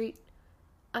if you treat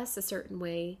us a certain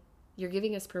way, you're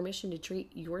giving us permission to treat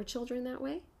your children that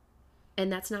way? And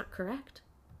that's not correct.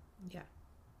 Yeah.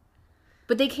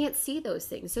 But they can't see those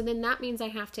things. So then that means I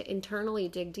have to internally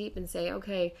dig deep and say,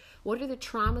 okay, what are the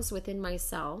traumas within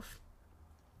myself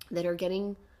that are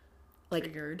getting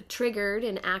triggered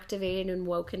and activated and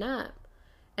woken up?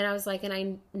 And I was like, and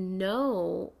I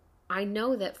know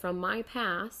that from my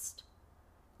past,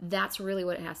 that's really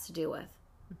what it has to do with.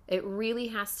 It really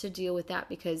has to deal with that,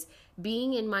 because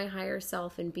being in my higher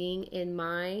self and being in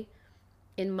my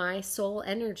soul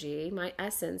energy, my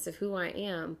essence of who I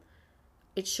am,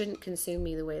 it shouldn't consume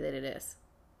me the way that it is.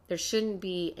 There shouldn't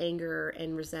be anger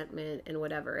and resentment and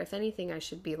whatever. If anything, I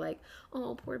should be like,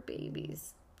 oh, poor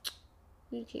babies.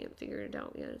 You can't figure it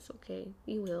out yet. It's okay.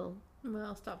 You will.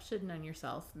 Well, stop shitting on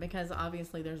yourself, because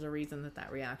obviously there's a reason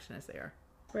that reaction is there.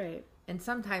 Right. And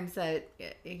sometimes that,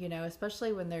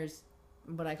 especially when there's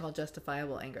what I call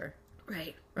justifiable anger.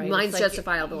 Right. Right. Mine's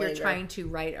justifiable anger. You're trying to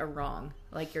right a wrong.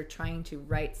 Like you're trying to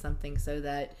right something so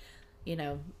that,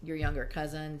 your younger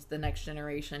cousins, the next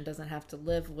generation, doesn't have to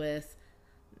live with,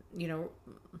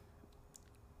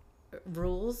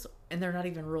 rules, and they're not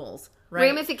even rules. Right?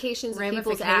 Ramifications of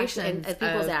people's actions.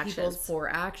 People's poor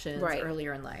actions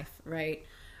earlier in life. Right.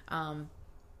 And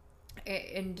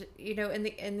in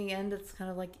the end, it's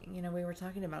kind of like, we were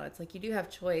talking about, it's like you do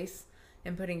have choice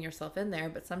in putting yourself in there,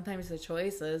 but sometimes the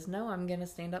choice is, no, I'm going to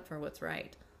stand up for what's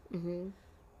right. Mm-hmm.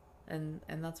 And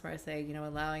that's where I say,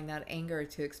 allowing that anger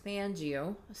to expand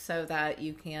you so that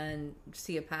you can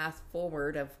see a path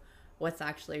forward of what's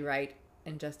actually right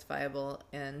and justifiable,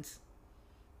 and,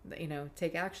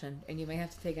 take action. And you may have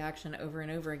to take action over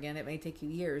and over again. It may take you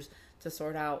years to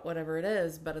sort out whatever it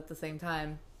is, but at the same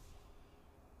time,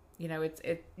 you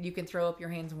can throw up your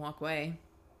hands and walk away.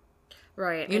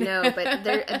 Right, I You know, know? but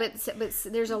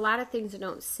there's a lot of things that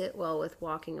don't sit well with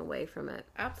walking away from it.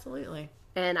 Absolutely.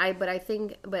 And I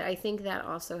think that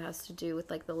also has to do with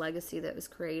like the legacy that was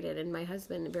created. And my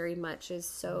husband very much is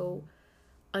so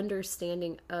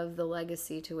understanding of the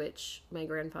legacy to which my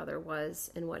grandfather was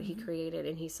and what he created,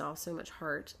 and he saw so much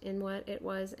heart in what it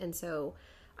was. And so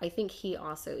I think he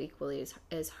also equally is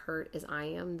as hurt as I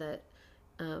am that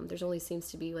there's only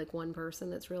seems to be like one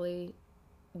person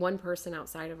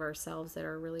outside of ourselves that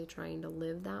are really trying to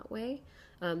live that way.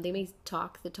 They may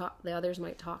talk the talk, the others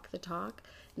might talk the talk.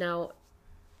 Now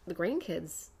the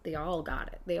grandkids, they all got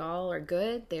it. They all are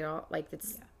good. They all like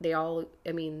it's. Yeah. They all.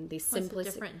 I mean, the simplicity. It's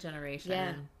a different generation.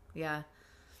 Yeah, yeah.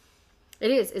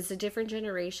 It is. It's a different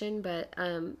generation, but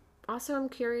also I'm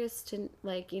curious to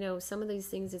like some of these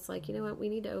things. It's like what, we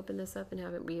need to open this up and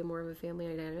have it be more of a family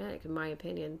dynamic, in my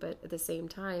opinion. But at the same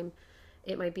time,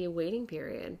 it might be a waiting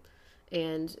period.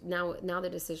 And now the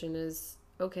decision is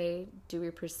okay. Do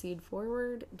we proceed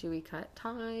forward? Do we cut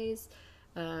ties?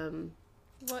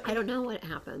 I don't know what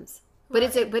happens, but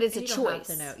it's a choice. Don't have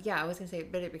to know. Yeah, I was gonna say,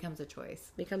 but it becomes a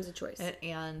choice. Becomes a choice.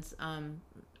 And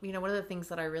one of the things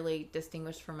that I really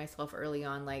distinguished for myself early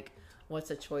on, like what's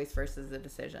a choice versus a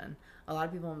decision. A lot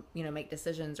of people, make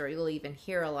decisions, or you'll even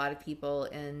hear a lot of people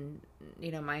in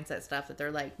mindset stuff that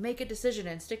they're like, make a decision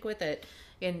and stick with it.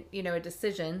 And a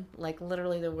decision, like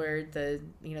literally the word, the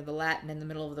Latin in the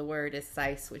middle of the word is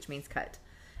size, which means cut.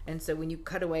 And so when you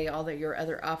cut away all your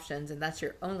other options and that's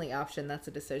your only option, that's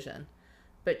a decision.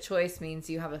 But choice means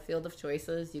you have a field of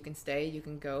choices. You can stay, you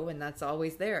can go, and that's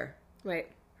always there. Right.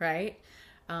 Right?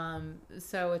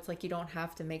 So it's like you don't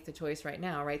have to make the choice right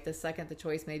now, right? The second the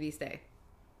choice may be stay.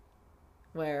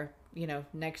 Where,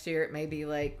 next year it may be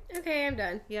like, okay, I'm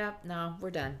done. Yeah, no,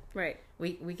 we're done. Right.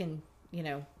 We can,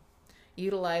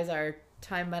 utilize our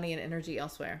time, money, and energy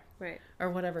elsewhere. Right.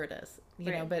 Or whatever it is.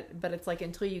 You know, but it's like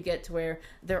until you get to where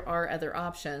there are other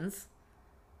options,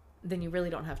 then you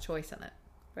really don't have choice in it.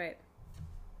 Right.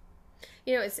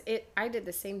 I did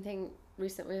the same thing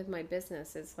recently with my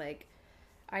business. It's like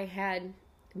I had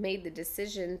made the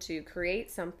decision to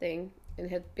create something and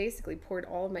had basically poured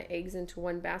all of my eggs into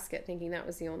one basket, thinking that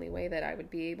was the only way that I would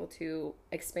be able to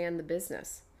expand the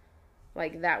business.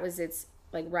 Like that was its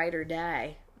like ride or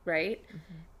die, right?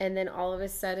 Mm-hmm. And then all of a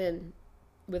sudden,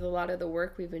 with a lot of the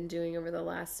work we've been doing over the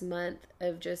last month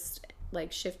of just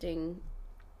like shifting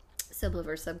some of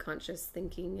our subconscious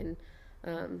thinking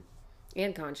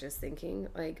and conscious thinking,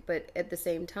 like, but at the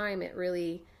same time, it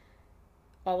really,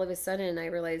 all of a sudden I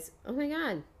realized, oh my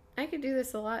God, I could do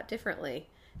this a lot differently.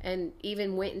 And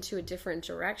even went into a different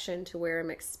direction to where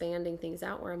I'm expanding things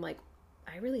out, where I'm like,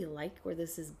 I really like where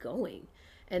this is going.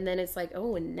 And then it's like,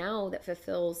 oh, and now that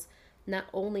fulfills not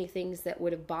only things that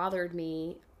would have bothered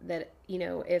me that,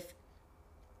 if,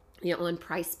 on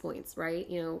price points, right?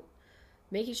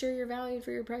 Making sure you're valued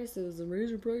for your prices and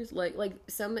raise your price.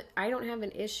 I don't have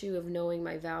an issue of knowing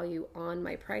my value on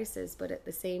my prices, but at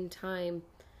the same time,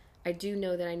 I do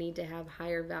know that I need to have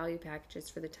higher value packages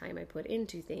for the time I put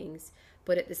into things.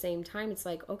 But at the same time, it's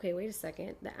like, okay, wait a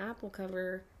second. The app will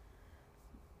cover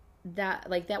that,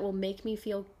 like that will make me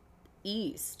feel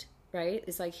eased, right?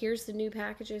 It's like, here's the new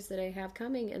packages that I have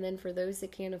coming. And then for those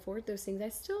that can't afford those things, I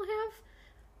still have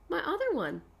my other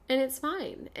one. And it's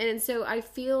fine. And so I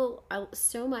feel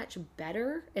so much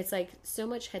better. It's like so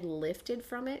much had lifted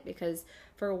from it, because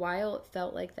for a while it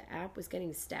felt like the app was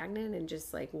getting stagnant and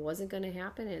just like wasn't going to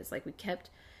happen. And it's like we kept,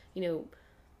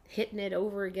 hitting it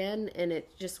over again, and it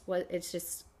just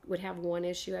would have one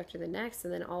issue after the next.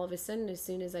 And then all of a sudden, as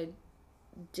soon as I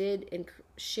did and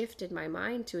shifted my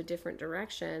mind to a different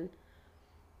direction,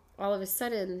 all of a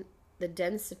sudden the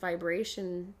dense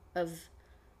vibration of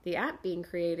the app being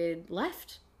created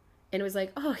left. And it was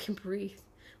like, oh, I can breathe.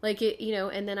 Like it,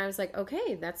 and then I was like,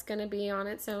 okay, that's going to be on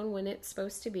its own when it's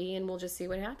supposed to be, and we'll just see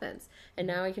what happens. And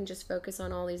now I can just focus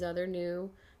on all these other new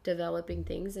developing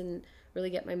things and really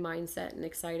get my mindset and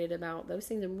excited about those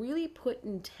things and really put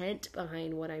intent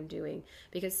behind what I'm doing.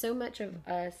 Because so much of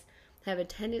us have a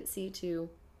tendency to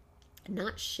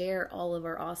not share all of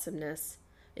our awesomeness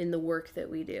in the work that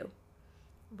we do.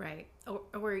 Right.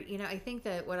 Or I think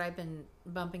that what I've been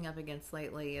bumping up against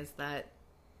lately is that,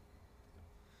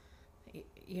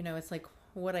 it's like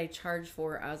what I charge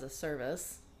for as a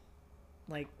service,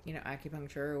 like,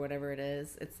 acupuncture or whatever it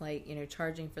is. It's like,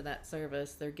 charging for that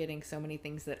service, they're getting so many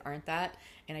things that aren't that.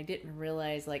 And I didn't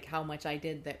realize like how much I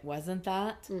did that wasn't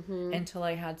that until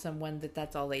I had someone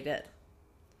that's all they did.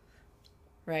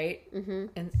 Right.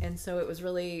 Mm-hmm. And so it was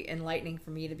really enlightening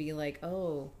for me to be like,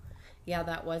 oh yeah,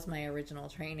 that was my original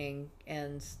training.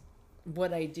 And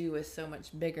what I do is so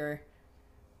much bigger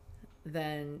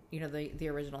than, the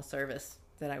original service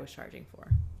that I was charging for.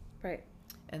 Right.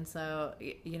 And so,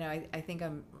 I think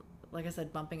I'm, like I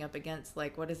said, bumping up against,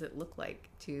 like, what does it look like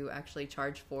to actually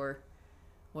charge for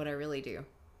what I really do?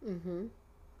 Mm-hmm.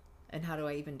 And how do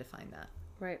I even define that?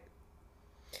 Right.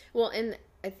 Well, and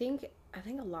I think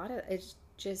a lot of it's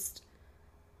just,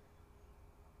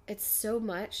 it's so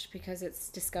much because it's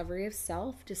discovery of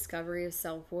self, discovery of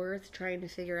self-worth, trying to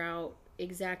figure out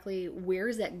exactly where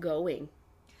is that going.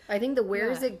 I think the where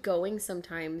is it going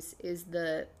sometimes is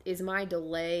my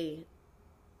delay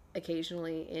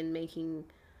occasionally in making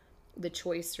the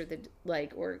choice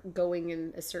or going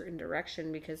in a certain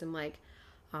direction, because I'm like,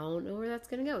 I don't know where that's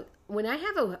going to go. When I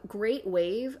have a great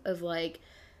wave of like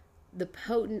the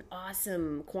potent,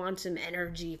 awesome quantum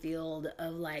energy field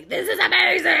of like, this is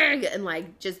amazing, and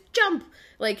like just jump,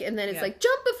 like, and then it's like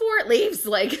jump before it leaves,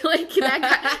 like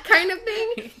that kind of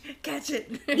thing. Catch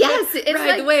it. Yes, it's ride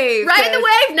like the wave. Ride the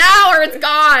wave now, or it's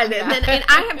gone. And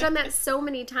I have done that so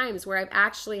many times where I've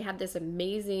actually had this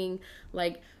amazing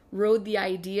like rode the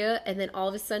idea, and then all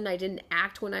of a sudden I didn't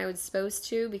act when I was supposed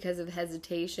to because of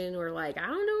hesitation, or like, I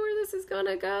don't know where this is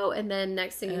gonna go, and then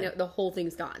next thing you know, the whole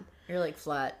thing's gone. You're like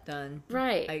flat, done.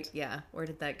 Right. Where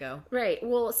did that go? Right.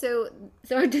 Well, so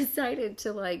I decided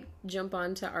to like jump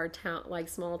onto our town, like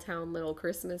small town little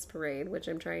Christmas parade, which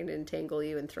I'm trying to entangle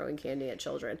you in throwing candy at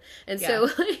children. And so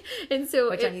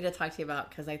which I need to talk to you about,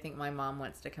 because I think my mom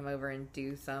wants to come over and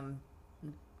do some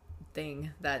thing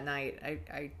that night.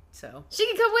 So she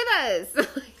can come with us.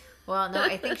 Well, no,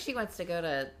 I think she wants to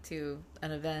go to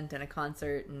an event and a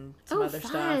concert and some other fun.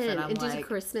 stuff. And I'm do some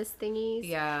Christmas thingies.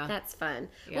 Yeah. That's fun.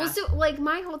 Yeah. Well, so like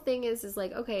my whole thing is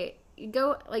like, okay,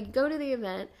 go to the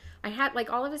event. I had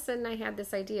like all of a sudden I had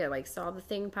this idea, like saw the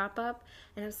thing pop up,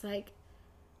 and I was like,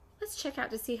 let's check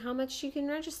out to see how much you can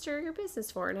register your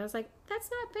business for. And I was like, that's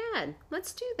not bad.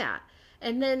 Let's do that.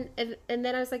 And then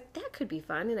I was like, that could be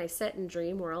fun. And I sat in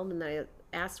Dream World, and I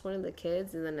asked one of the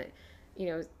kids, and then I,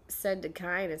 said to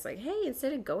Kai, and it's like, hey,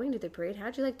 instead of going to the parade,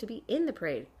 how'd you like to be in the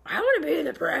parade? I want to be in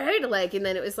the parade. Like, and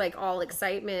then it was like all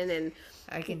excitement, and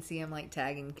I can see him like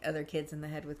tagging other kids in the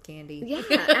head with candy. Yeah,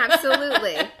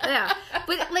 absolutely. Yeah.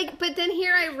 But then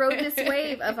here I rode this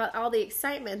wave of all the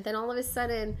excitement. Then all of a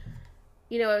sudden,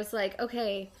 I was like,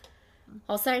 okay,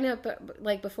 I'll sign up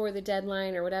like before the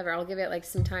deadline or whatever. I'll give it like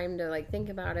some time to like think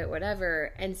about it,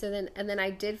 whatever. And so then I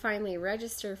did finally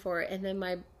register for it, and then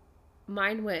my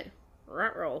mind went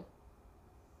ruh-roh.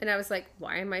 And I was like,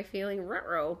 why am I feeling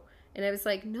ruh-roh? And I was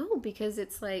like, no, because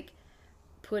it's like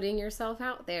putting yourself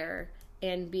out there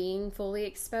and being fully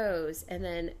exposed. And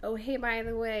then, oh, hey, by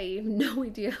the way, you have no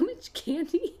idea how much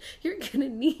candy you're going to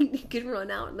need. You can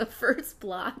run out in the first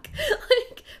block.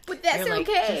 But that's like,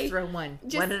 okay. Just throw one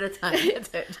at a time.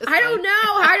 I don't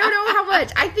know how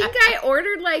much. I think I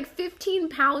ordered like 15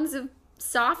 pounds of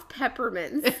soft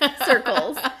peppermint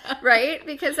circles, right?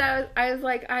 Because I was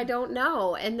like, I don't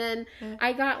know. And then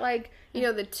I got like,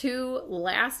 the 2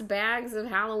 last bags of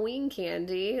Halloween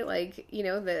candy, like,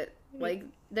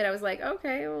 that I was like,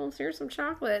 okay, well, here's some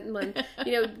chocolate. And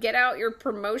then, get out your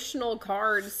promotional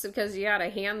cards, because you got to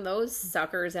hand those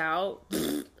suckers out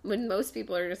when most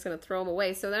people are just going to throw them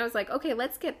away. So then I was like, okay,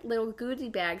 let's get little goodie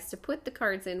bags to put the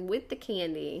cards in with the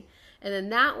candy. And then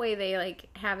that way they like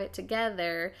have it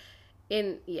together.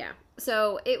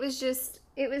 So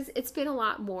it's been a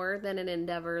lot more than an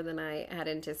endeavor than I had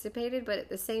anticipated. But at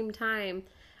the same time,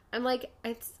 I'm like,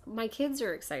 my kids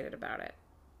are excited about it.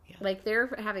 Yeah. Like,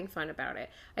 they're having fun about it.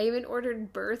 I even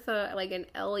ordered Bertha like an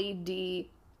LED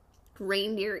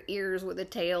reindeer ears with a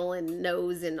tail and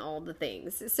nose and all the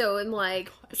things. So I'm like,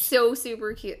 so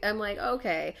super cute. I'm like,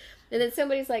 okay. And then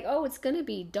somebody's like, oh, it's going to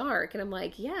be dark. And I'm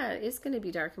like, yeah, it's going to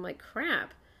be dark. I'm like,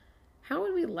 crap. How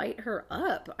would we light her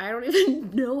up? I don't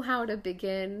even know how to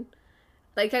begin.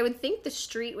 Like, I would think the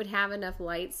street would have enough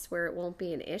lights where it won't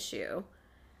be an issue.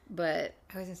 But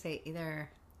I was going to say either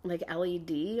like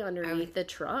LED underneath the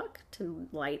truck to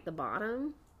light the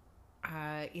bottom.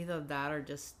 Either that or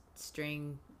just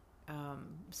string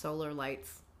solar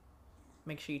lights.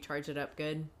 Make sure you charge it up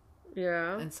good.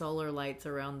 Yeah. And solar lights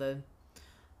around the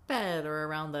bed or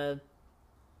around the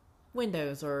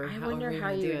windows, or I wonder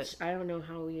how you would, I don't know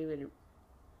how you would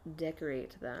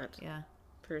decorate that. Yeah.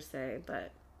 Per se,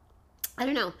 but I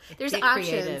don't know. There's get options.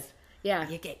 Creative. Yeah.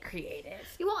 You get creative.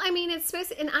 Well, I mean, it's supposed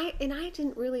to, and I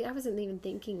didn't really, I wasn't even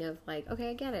thinking of like, okay,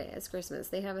 I get it. It's Christmas.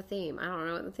 They have a theme. I don't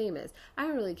know what the theme is. I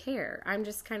don't really care. I'm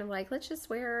just kind of like, let's just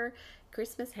wear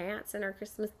Christmas hats and our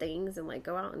Christmas things and like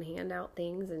go out and hand out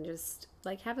things and just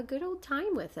like have a good old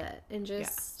time with it and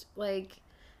just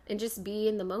and just be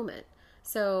in the moment.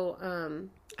 So,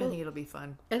 I think it'll be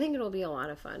fun. I think it'll be a lot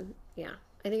of fun. Yeah.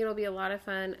 I think it'll be a lot of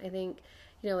fun. I think,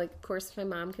 like, of course, my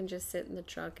mom can just sit in the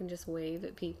truck and just wave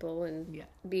at people and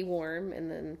be warm. And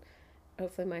then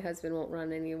hopefully my husband won't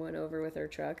run anyone over with our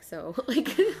truck. So,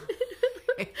 like...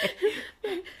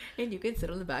 And you can sit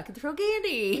on the back and throw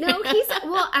candy. No,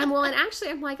 and actually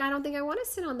I'm like, I don't think I want to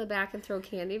sit on the back and throw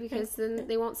candy because then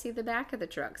they won't see the back of the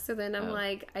truck. So then I'm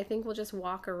like, I think we'll just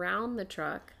walk around the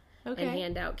truck and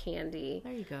hand out candy.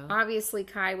 There you go. Obviously,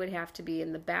 Kai would have to be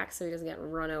in the back so he doesn't get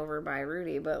run over by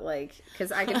Rudy, but like,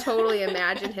 because I can totally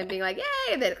imagine him being like,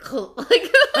 "Yay!" and then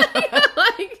like,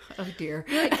 oh dear,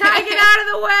 like, Kai, get out of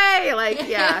the way! Like,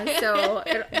 yeah. So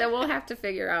then we'll have to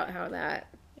figure out how that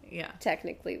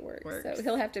technically works. So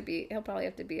he'll probably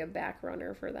have to be a back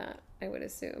runner for that, I would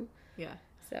assume. Yeah.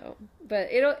 So, but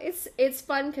it's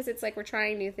fun because it's like we're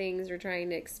trying new things, we're trying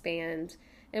to expand,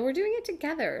 and we're doing it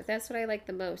together. That's what I like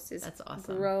the most, is that's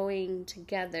awesome. Growing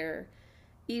together,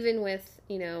 even with,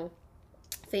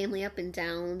 family up and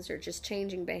downs or just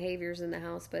changing behaviors in the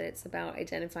house, but it's about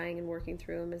identifying and working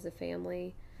through them as a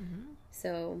family. Mm-hmm.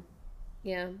 So,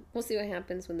 yeah, we'll see what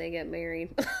happens when they get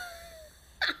married.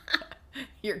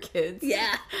 Your kids?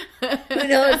 Yeah. Who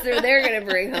knows who they're going to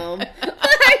bring home.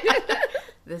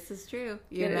 This is true.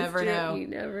 You never know. You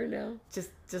never know.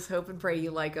 Just hope and pray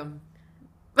you like them.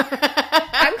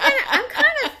 I'm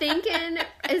kind of thinking,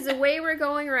 as the way we're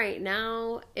going right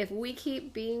now, if we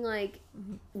keep being like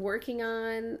working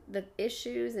on the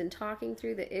issues and talking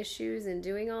through the issues and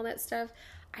doing all that stuff,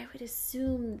 I would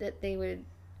assume that they would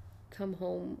come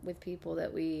home with people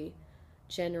that we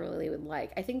generally would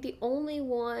like. I think the only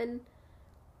one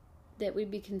that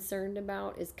we'd be concerned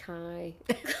about is Kai.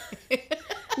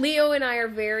 Leo and I are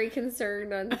very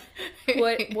concerned on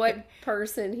what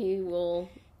person he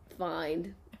will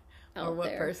find out or what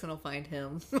there. person will find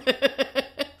him.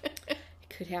 It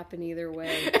could happen either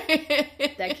way.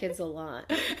 That kid's a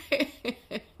lot.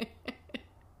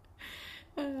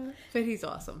 But he's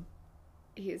awesome.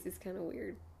 He is. He's kind of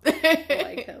weird. I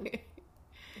like him.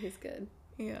 He's good.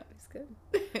 Yeah. He's good.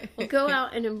 We'll go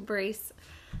out and embrace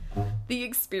the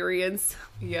experience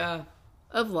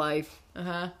of life.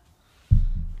 Uh-huh.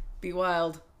 Be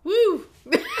wild. Woo!